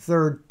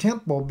third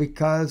temple,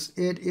 because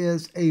it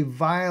is a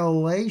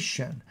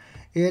violation.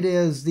 It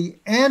is the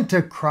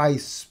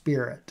Antichrist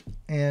spirit,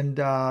 and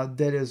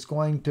that is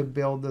going to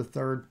build the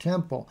third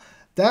temple.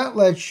 That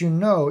lets you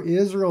know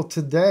Israel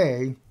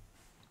today,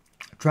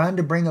 trying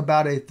to bring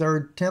about a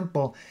third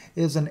temple,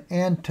 is an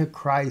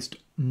Antichrist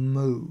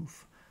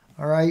move.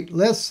 All right,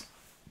 let's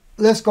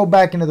go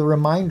back into the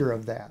reminder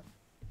of that.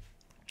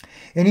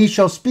 And he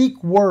shall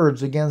speak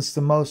words against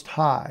the Most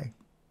High.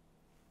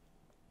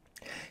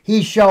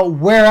 He shall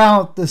wear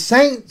out the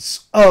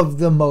saints of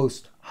the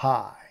Most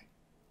High.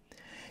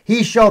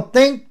 He shall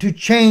think to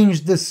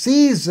change the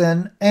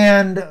season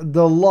and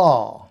the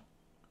law.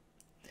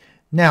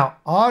 Now,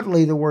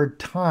 oddly, the word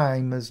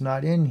time is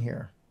not in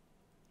here.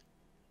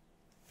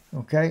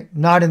 Okay,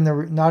 not in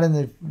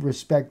the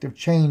respect of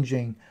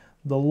changing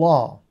the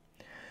law.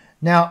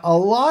 Now, a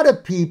lot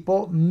of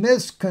people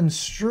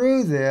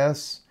misconstrue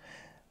this,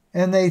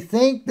 and they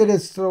think that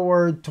it's the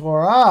word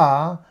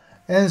Torah,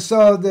 and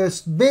so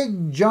this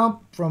big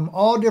jump from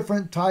all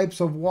different types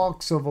of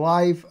walks of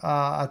life.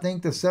 I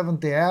think the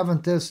Seventh-day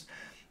Adventists,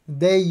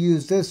 they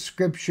use this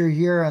scripture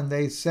here, and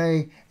they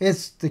say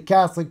it's the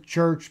Catholic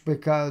Church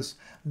because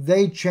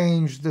they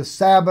changed the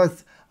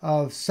Sabbath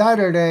of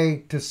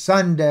Saturday to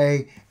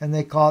Sunday, and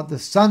they call it the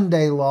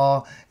Sunday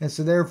law, and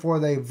so therefore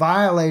they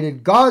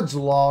violated God's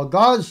law,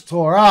 God's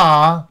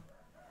Torah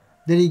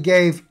that he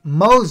gave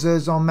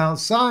Moses on Mount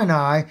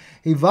Sinai.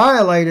 He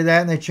violated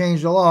that, and they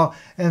changed the law,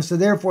 and so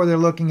therefore they're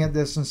looking at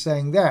this and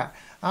saying that.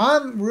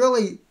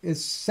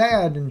 It's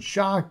sad and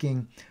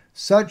shocking,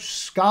 such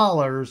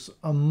scholars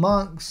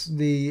amongst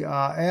the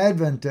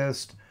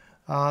Adventists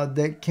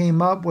that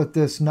came up with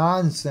this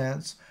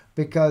nonsense,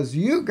 because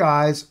you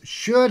guys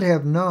should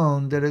have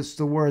known that it's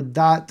the word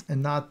dat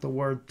and not the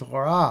word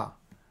Torah.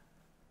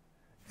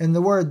 And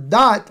the word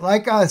dot,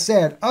 like I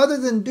said, other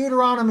than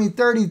Deuteronomy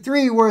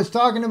 33, where it's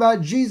talking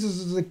about Jesus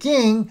as the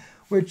king,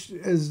 which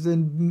is the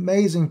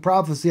amazing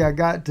prophecy I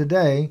got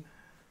today,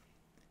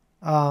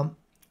 the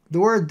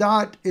word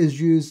dot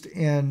is used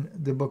in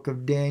the book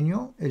of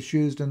Daniel, it's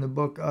used in the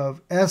book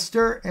of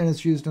Esther, and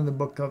it's used in the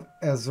book of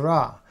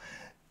Ezra.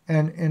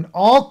 And in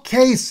all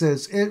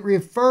cases, it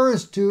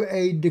refers to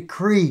a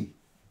decree.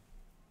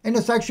 And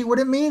it's actually what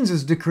it means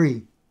is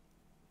decree.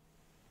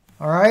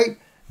 All right?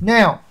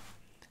 Now,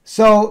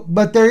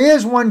 but there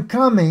is one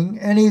coming,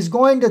 and he's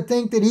going to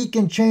think that he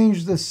can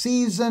change the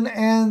season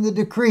and the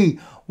decree.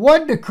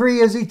 What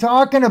decree is he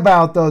talking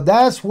about, though?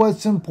 That's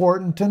what's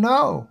important to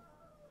know.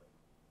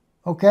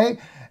 Okay?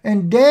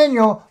 And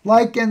Daniel,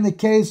 like in the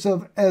case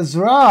of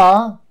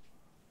Ezra,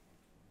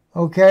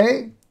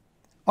 okay,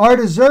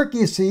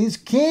 Artaxerxes,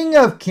 king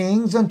of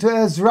kings, unto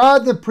Ezra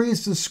the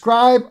priest, the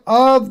scribe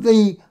of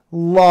the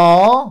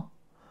law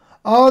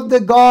of the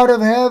God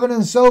of heaven,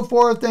 and so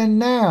forth. And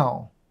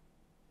now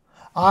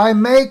I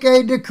make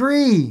a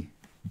decree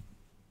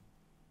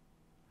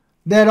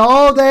that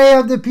all they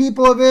of the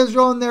people of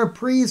Israel and their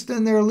priests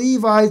and their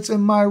Levites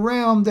in my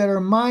realm that are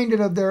minded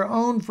of their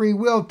own free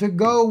will to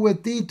go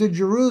with thee to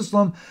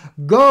Jerusalem,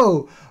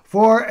 go,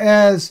 for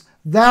as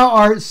thou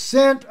art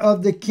sent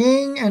of the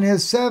king and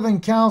his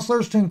 7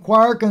 counselors to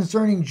inquire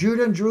concerning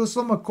Judah and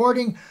Jerusalem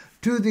according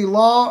to the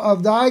law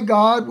of thy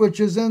God which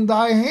is in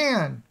thy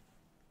hand.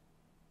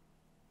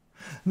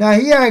 Now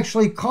he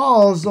actually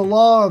calls the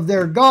law of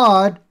their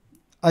God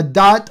a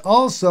dot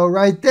also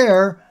right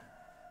there,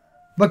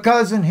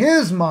 because in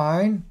his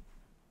mind,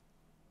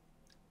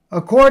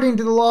 according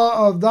to the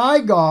law of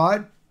thy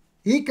God,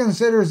 he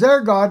considers their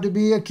God to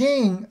be a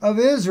king of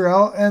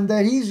Israel, and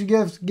that he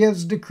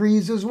gives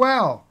decrees as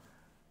well.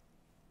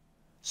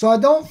 So I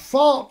don't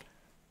fault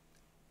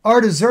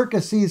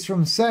Artaxerxes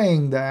from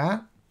saying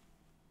that.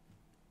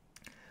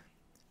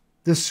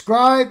 The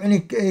scribe,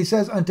 and he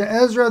says, unto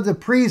Ezra the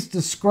priest,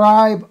 the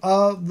scribe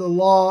of the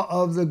law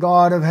of the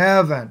God of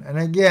heaven. And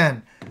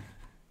again,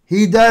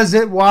 he does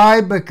it.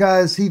 Why?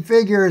 Because he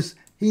figures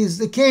he's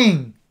the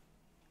king.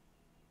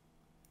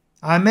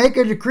 I make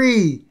a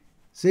decree.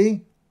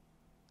 See?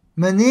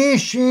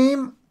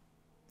 Manishim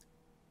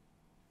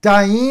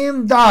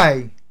Taim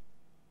Dai.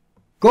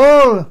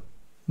 Kol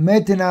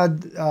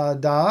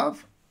Metinadav.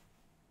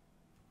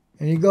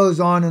 And he goes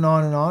on and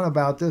on and on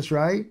about this,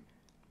 right?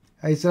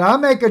 He said, I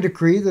make a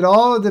decree that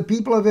all of the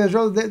people of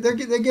Israel, they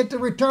get to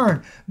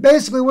return.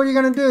 Basically, what are you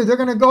going to do? They're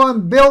going to go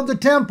and build the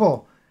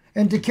temple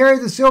and to carry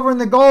the silver and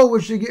the gold,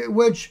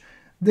 which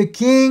the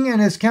king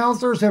and his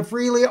counselors have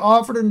freely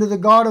offered unto the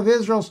God of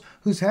Israel,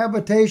 whose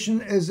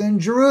habitation is in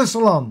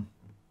Jerusalem.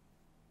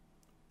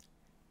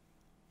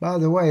 By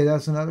the way,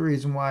 that's another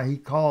reason why he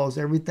calls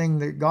everything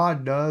that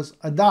God does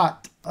a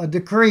dot, a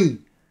decree.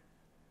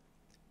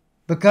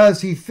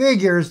 Because he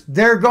figures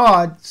their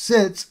God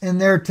sits in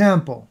their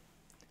temple.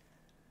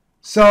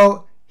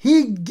 So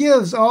he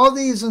gives all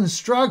these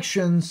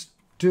instructions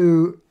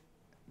to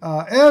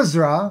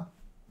Ezra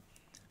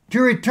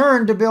to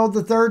return to build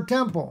the 3rd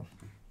temple.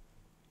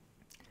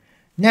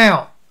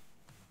 Now,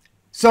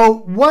 so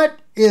what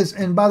is,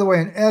 and by the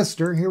way, in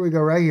Esther, here we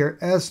go right here,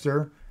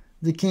 Esther,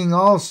 the king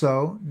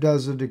also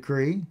does a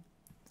decree.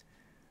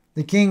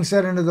 The king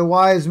said unto the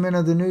wise men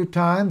of the new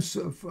times,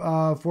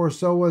 for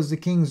so was the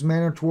king's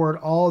manner toward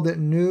all that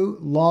knew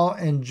law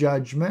and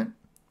judgment.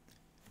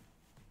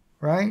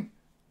 Right?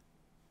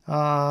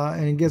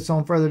 And he gets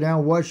on further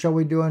down. What shall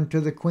we do unto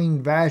the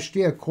queen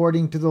Vashti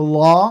according to the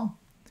law?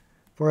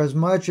 For as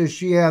much as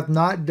she hath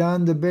not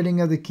done the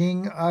bidding of the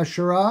king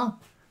Asherah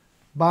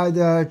by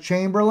the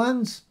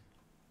chamberlains.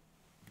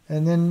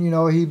 And then,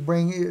 he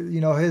bring,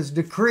 his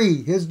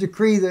decree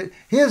that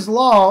his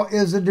law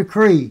is a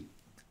decree.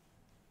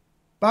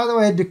 By the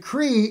way, a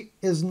decree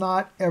is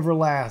not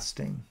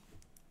everlasting.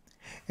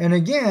 And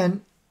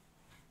again,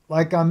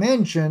 like I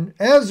mentioned,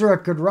 Ezra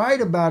could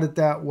write about it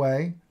that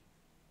way.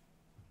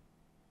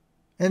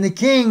 And the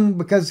king,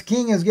 because the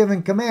king is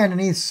given command, and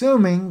he's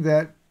assuming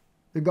that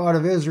the God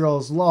of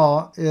Israel's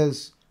law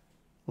is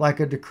like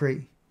a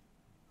decree.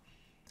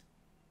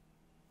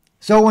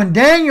 So when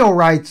Daniel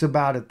writes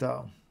about it,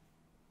 though,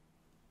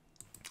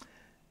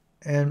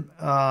 and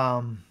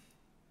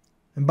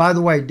by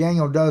the way,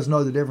 Daniel does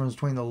know the difference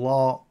between the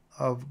law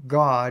of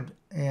God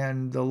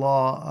and the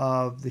law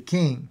of the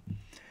king,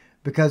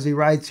 because he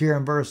writes here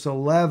in verse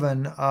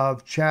 11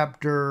 of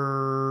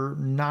chapter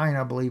 9,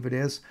 I believe it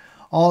is,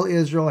 all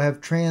Israel have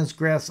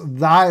transgressed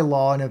thy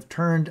law and have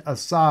turned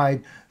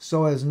aside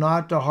so as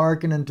not to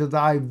hearken unto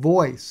thy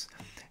voice.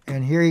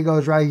 And here he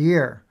goes right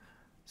here.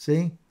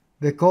 See?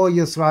 V'kol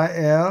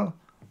Yisrael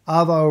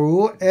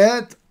avaru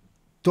et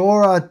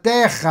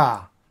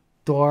Toratecha.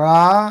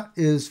 Torah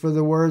is for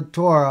the word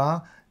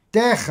Torah.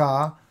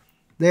 Techa,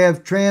 they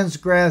have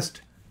transgressed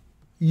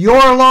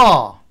your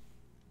law.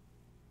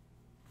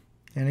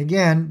 And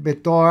again,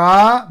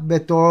 Betorah,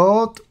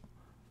 Betorot,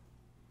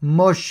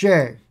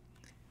 Moshe.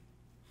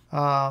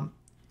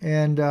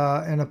 And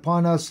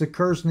upon us the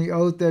curse and the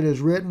oath that is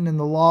written in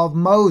the law of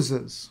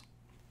Moses.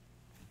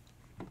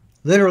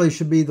 Literally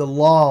should be the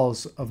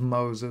laws of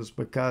Moses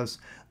because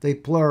they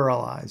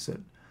pluralize it.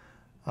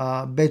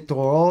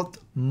 Betorot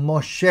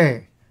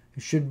Moshe.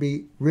 It should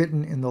be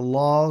written in the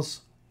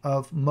laws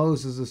of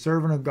Moses, the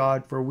servant of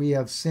God, for we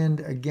have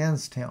sinned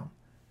against him.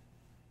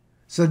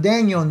 So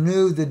Daniel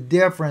knew the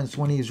difference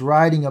when he's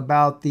writing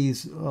about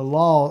these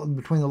law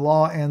between the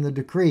law and the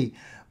decree.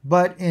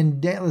 But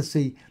and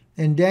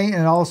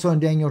also in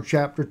Daniel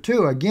chapter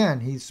 2, again,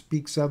 he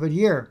speaks of it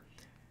here.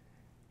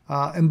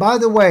 And by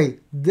the way,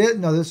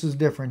 this is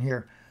different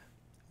here.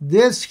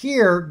 This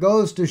here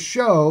goes to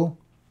show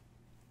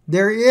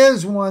there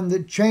is one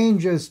that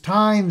changes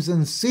times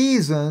and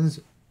seasons,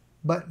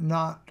 but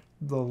not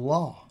the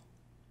law.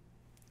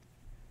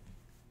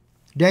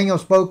 Daniel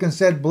spoke and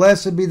said,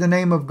 Blessed be the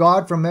name of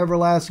God from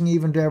everlasting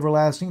even to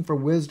everlasting, for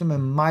wisdom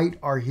and might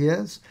are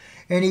his.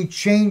 And he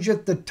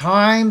changeth the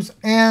times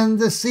and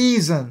the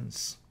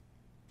seasons.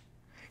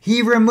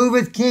 He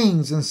removeth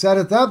kings and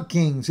setteth up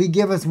kings. He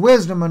giveth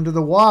wisdom unto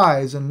the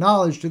wise and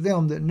knowledge to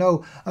them that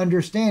know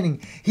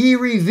understanding. He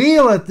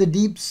revealeth the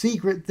deep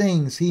secret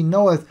things. He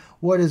knoweth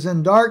what is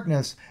in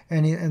darkness,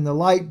 and the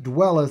light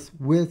dwelleth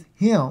with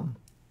him.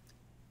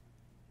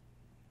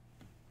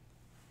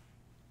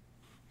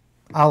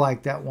 I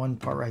like that one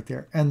part right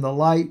there. And the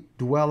light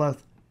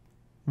dwelleth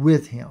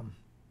with him.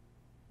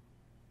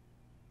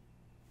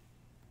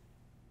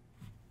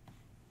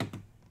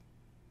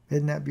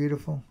 Isn't that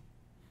beautiful?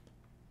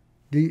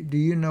 Do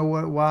you know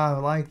why I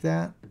like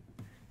that?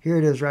 Here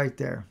it is right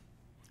there.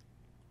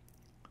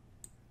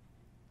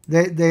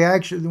 They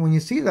actually, when you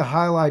see the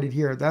highlighted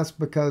here, that's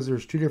because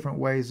there's two different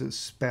ways it's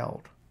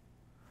spelled.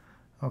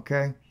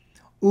 Okay?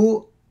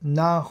 U-na-ho-hora,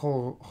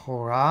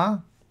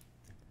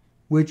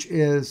 which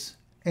is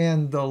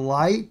and the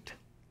light.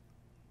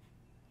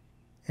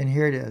 And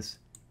here it is.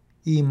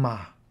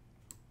 Ima,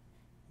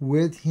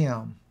 with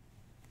him.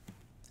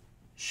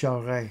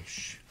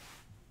 Sharesh.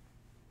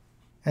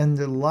 And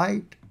the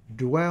light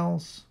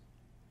dwells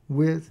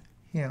with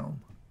him.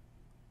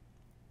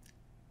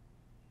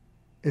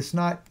 It's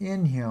not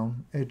in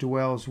him, it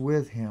dwells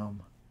with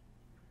him.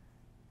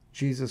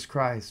 Jesus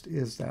Christ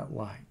is that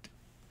light.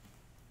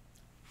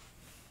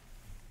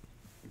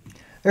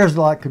 There's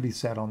a lot could be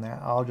said on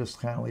that. I'll just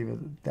kind of leave it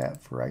at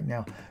that for right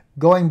now.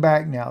 Going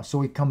back now, so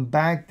we come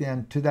back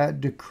then to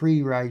that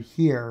decree right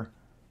here.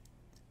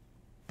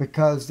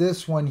 Because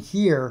this one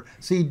here,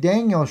 see,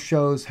 Daniel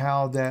shows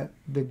how that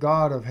the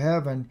God of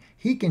heaven,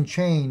 he can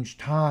change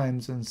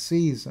times and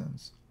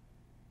seasons.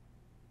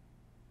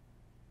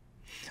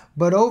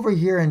 But over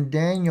here in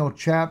Daniel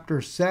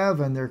chapter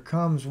 7, there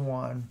comes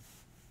one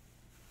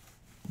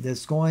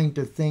that's going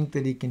to think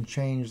that he can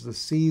change the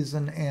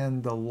season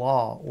and the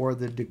law or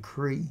the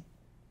decree.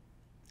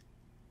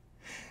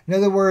 In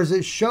other words,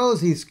 it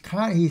shows he's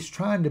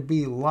trying to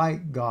be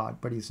like God,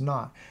 but he's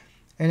not.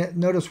 And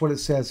notice what it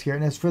says here.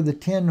 And as for the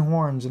 10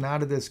 horns, and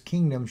out of this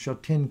kingdom shall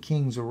 10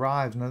 kings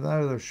arise, and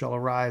another shall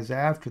arise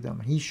after them.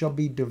 And he shall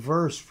be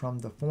diverse from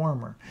the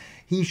former.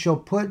 He shall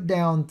put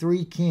down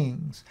 3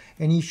 kings,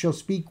 and he shall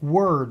speak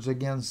words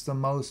against the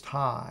Most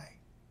High.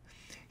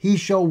 He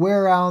shall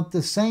wear out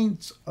the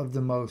saints of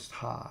the Most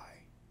High.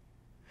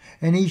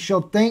 And he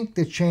shall think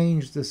to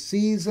change the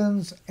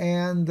seasons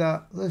and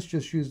the, let's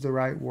just use the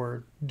right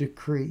word,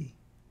 decree.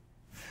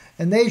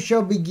 And they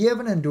shall be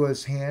given into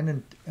his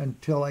hand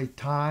until a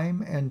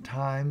time and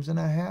times and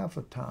a half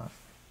a time.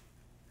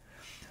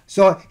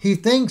 So he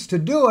thinks to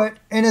do it,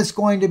 and it's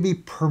going to be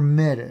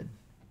permitted.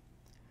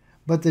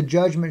 But the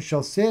judgment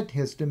shall sit,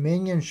 his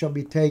dominion shall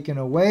be taken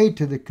away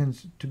to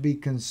be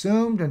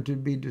consumed and to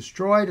be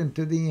destroyed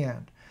unto the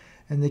end.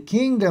 And the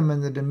kingdom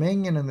and the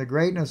dominion and the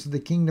greatness of the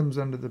kingdoms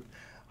under the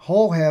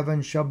whole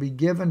heaven shall be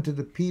given to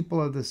the people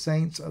of the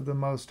saints of the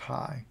Most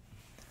High.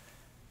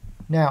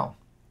 Now,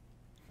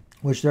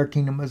 which their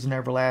kingdom is an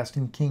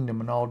everlasting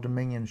kingdom, and all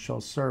dominions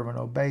shall serve and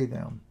obey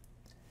them.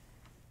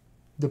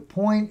 The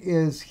point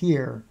is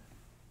here,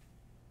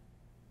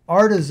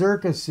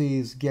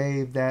 Artaxerxes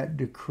gave that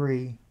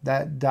decree,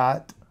 that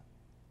dot,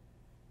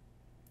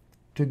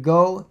 to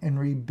go and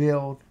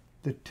rebuild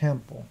the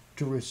temple,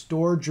 to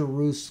restore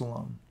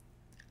Jerusalem.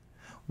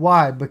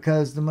 Why?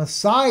 Because the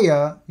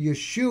Messiah,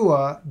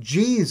 Yeshua,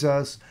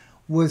 Jesus,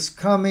 was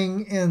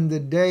coming in the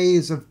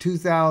days of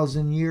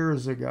 2,000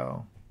 years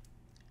ago.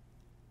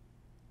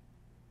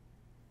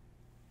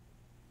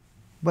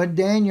 But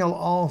Daniel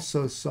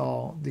also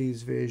saw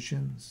these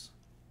visions.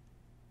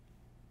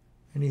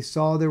 And he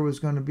saw there was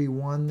going to be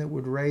one that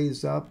would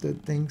raise up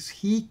that thinks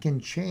he can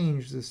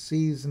change the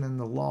season and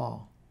the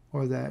law,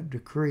 or that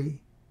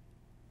decree.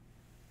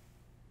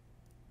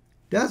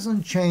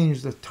 Doesn't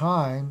change the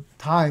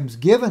time's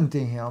given to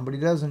him, but he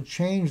doesn't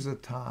change the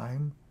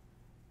time.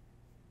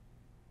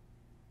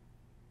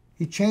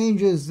 He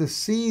changes the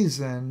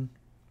season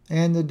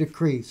and the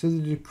decree. So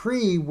the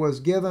decree was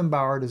given by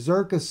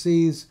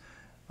Artaxerxes,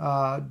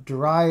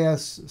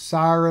 Darius,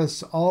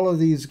 Cyrus, all of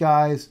these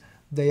guys.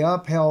 They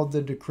upheld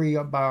the decree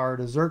by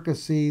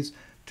Artaxerxes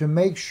to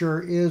make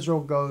sure Israel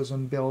goes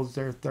and builds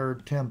their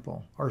third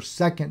temple, or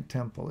second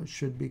temple it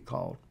should be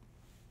called.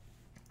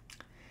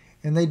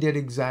 And they did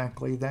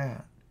exactly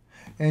that.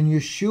 And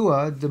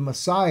Yeshua, the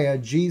Messiah,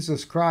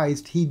 Jesus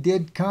Christ, he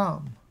did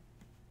come.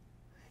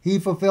 He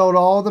fulfilled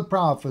all the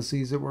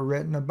prophecies that were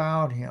written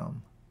about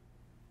him.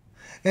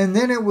 And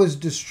then it was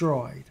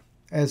destroyed,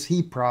 as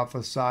he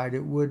prophesied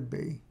it would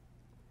be.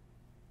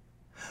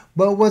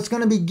 But what's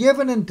going to be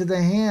given into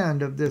the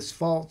hand of this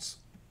false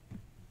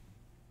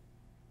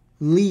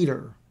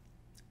leader,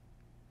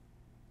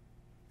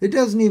 it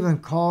doesn't even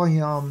call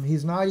him,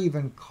 he's not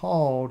even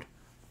called,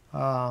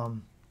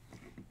 well,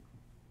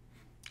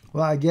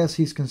 I guess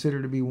he's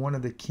considered to be one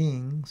of the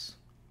kings.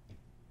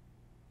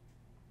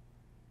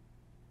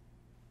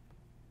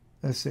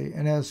 Let's see.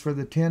 And as for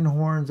the 10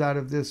 horns, out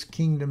of this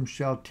kingdom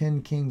shall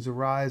 10 kings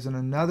arise, and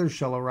another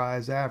shall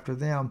arise after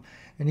them,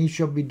 and he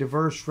shall be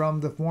diverse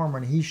from the former,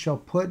 and he shall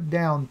put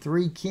down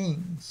 3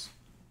 kings.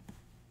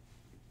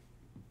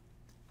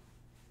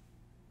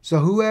 So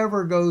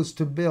whoever goes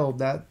to build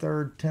that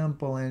third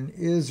temple in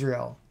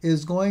Israel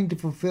is going to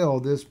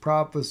fulfill this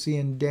prophecy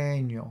in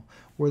Daniel,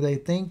 where they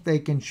think they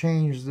can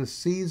change the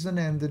season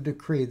and the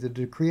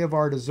decree of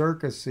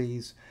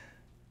Artaxerxes,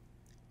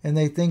 and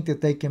they think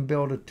that they can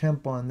build a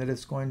temple and that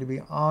it's going to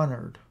be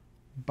honored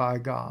by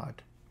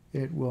God.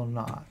 It will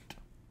not.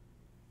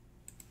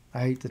 I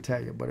hate to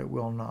tell you, but it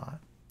will not.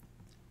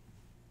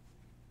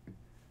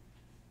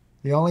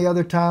 The only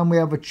other time we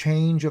have a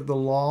change of the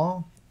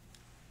law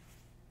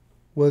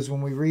was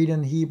when we read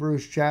in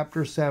Hebrews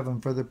chapter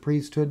 7, for the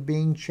priesthood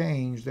being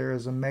changed, there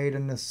is made a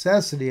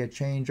necessity, a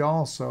change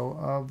also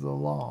of the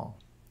law.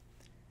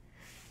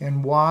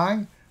 And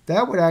why?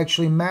 That would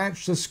actually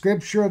match the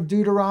scripture of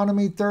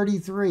Deuteronomy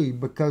 33,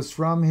 because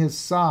from his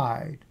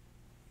side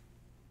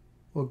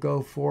will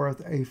go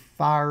forth a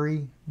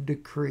fiery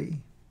decree.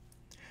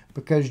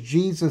 Because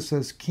Jesus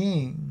as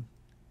king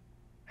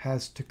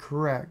has to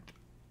correct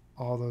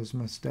all those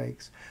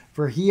mistakes.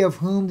 For he of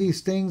whom these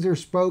things are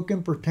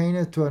spoken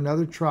pertaineth to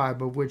another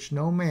tribe, of which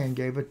no man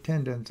gave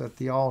attendance at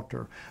the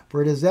altar.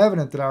 For it is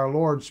evident that our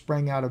Lord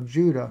sprang out of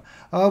Judah,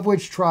 of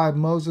which tribe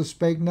Moses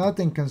spake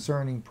nothing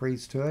concerning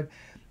priesthood.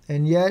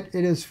 And yet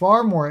it is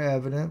far more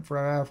evident, for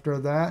after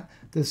that,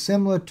 the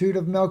similitude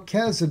of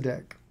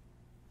Melchizedek.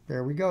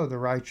 There we go, the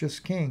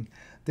righteous king.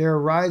 There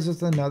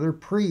ariseth another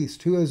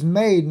priest, who is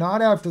made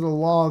not after the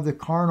law of the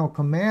carnal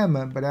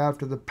commandment, but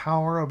after the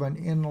power of an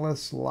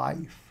endless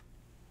life.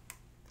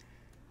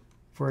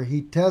 For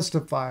he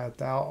testifieth,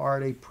 thou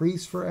art a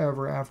priest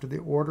forever after the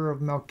order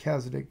of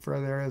Melchizedek. For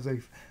there is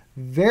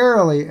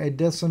verily a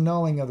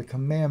disannulling of the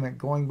commandment,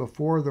 going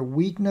before the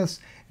weakness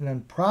and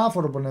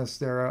unprofitableness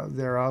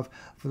thereof.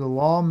 For the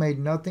law made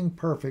nothing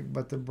perfect,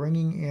 but the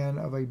bringing in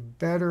of a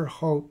better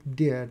hope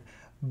did,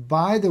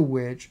 by the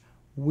which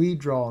we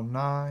draw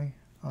nigh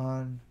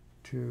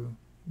unto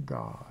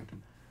God.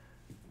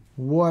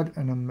 What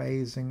an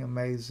amazing,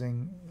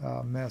 amazing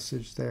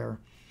message there.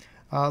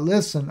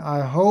 Listen,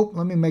 I hope,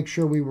 let me make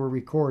sure we were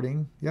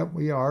recording. Yep,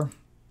 we are.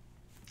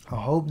 I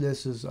hope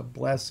this is a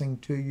blessing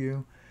to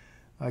you.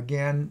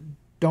 Again,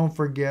 don't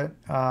forget,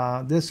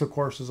 this, of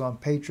course, is on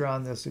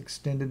Patreon, this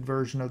extended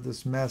version of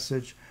this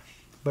message.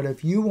 But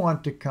if you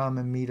want to come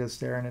and meet us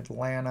there in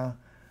Atlanta,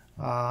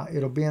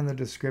 it'll be in the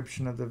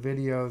description of the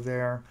video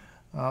there.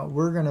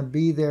 We're going to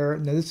be there.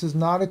 Now, this is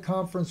not a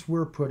conference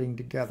we're putting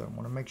together. I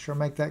want to make sure I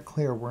make that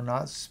clear. We're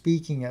not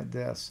speaking at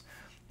this.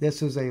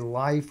 This is a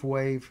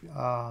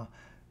LifeWave,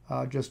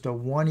 just a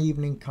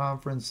one-evening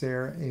conference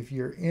there. If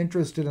you're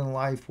interested in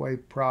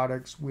LifeWave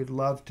products, we'd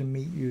love to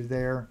meet you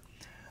there.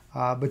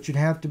 But you'd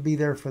have to be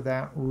there for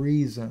that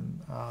reason.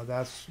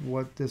 That's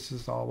what this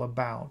is all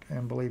about.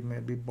 And believe me,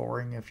 it'd be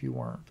boring if you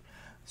weren't.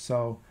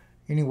 So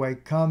anyway,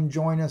 come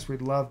join us.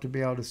 We'd love to be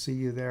able to see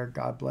you there.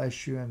 God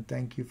bless you, and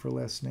thank you for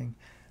listening.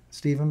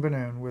 Stephen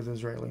Ben-Nun with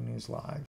Israeli News Live.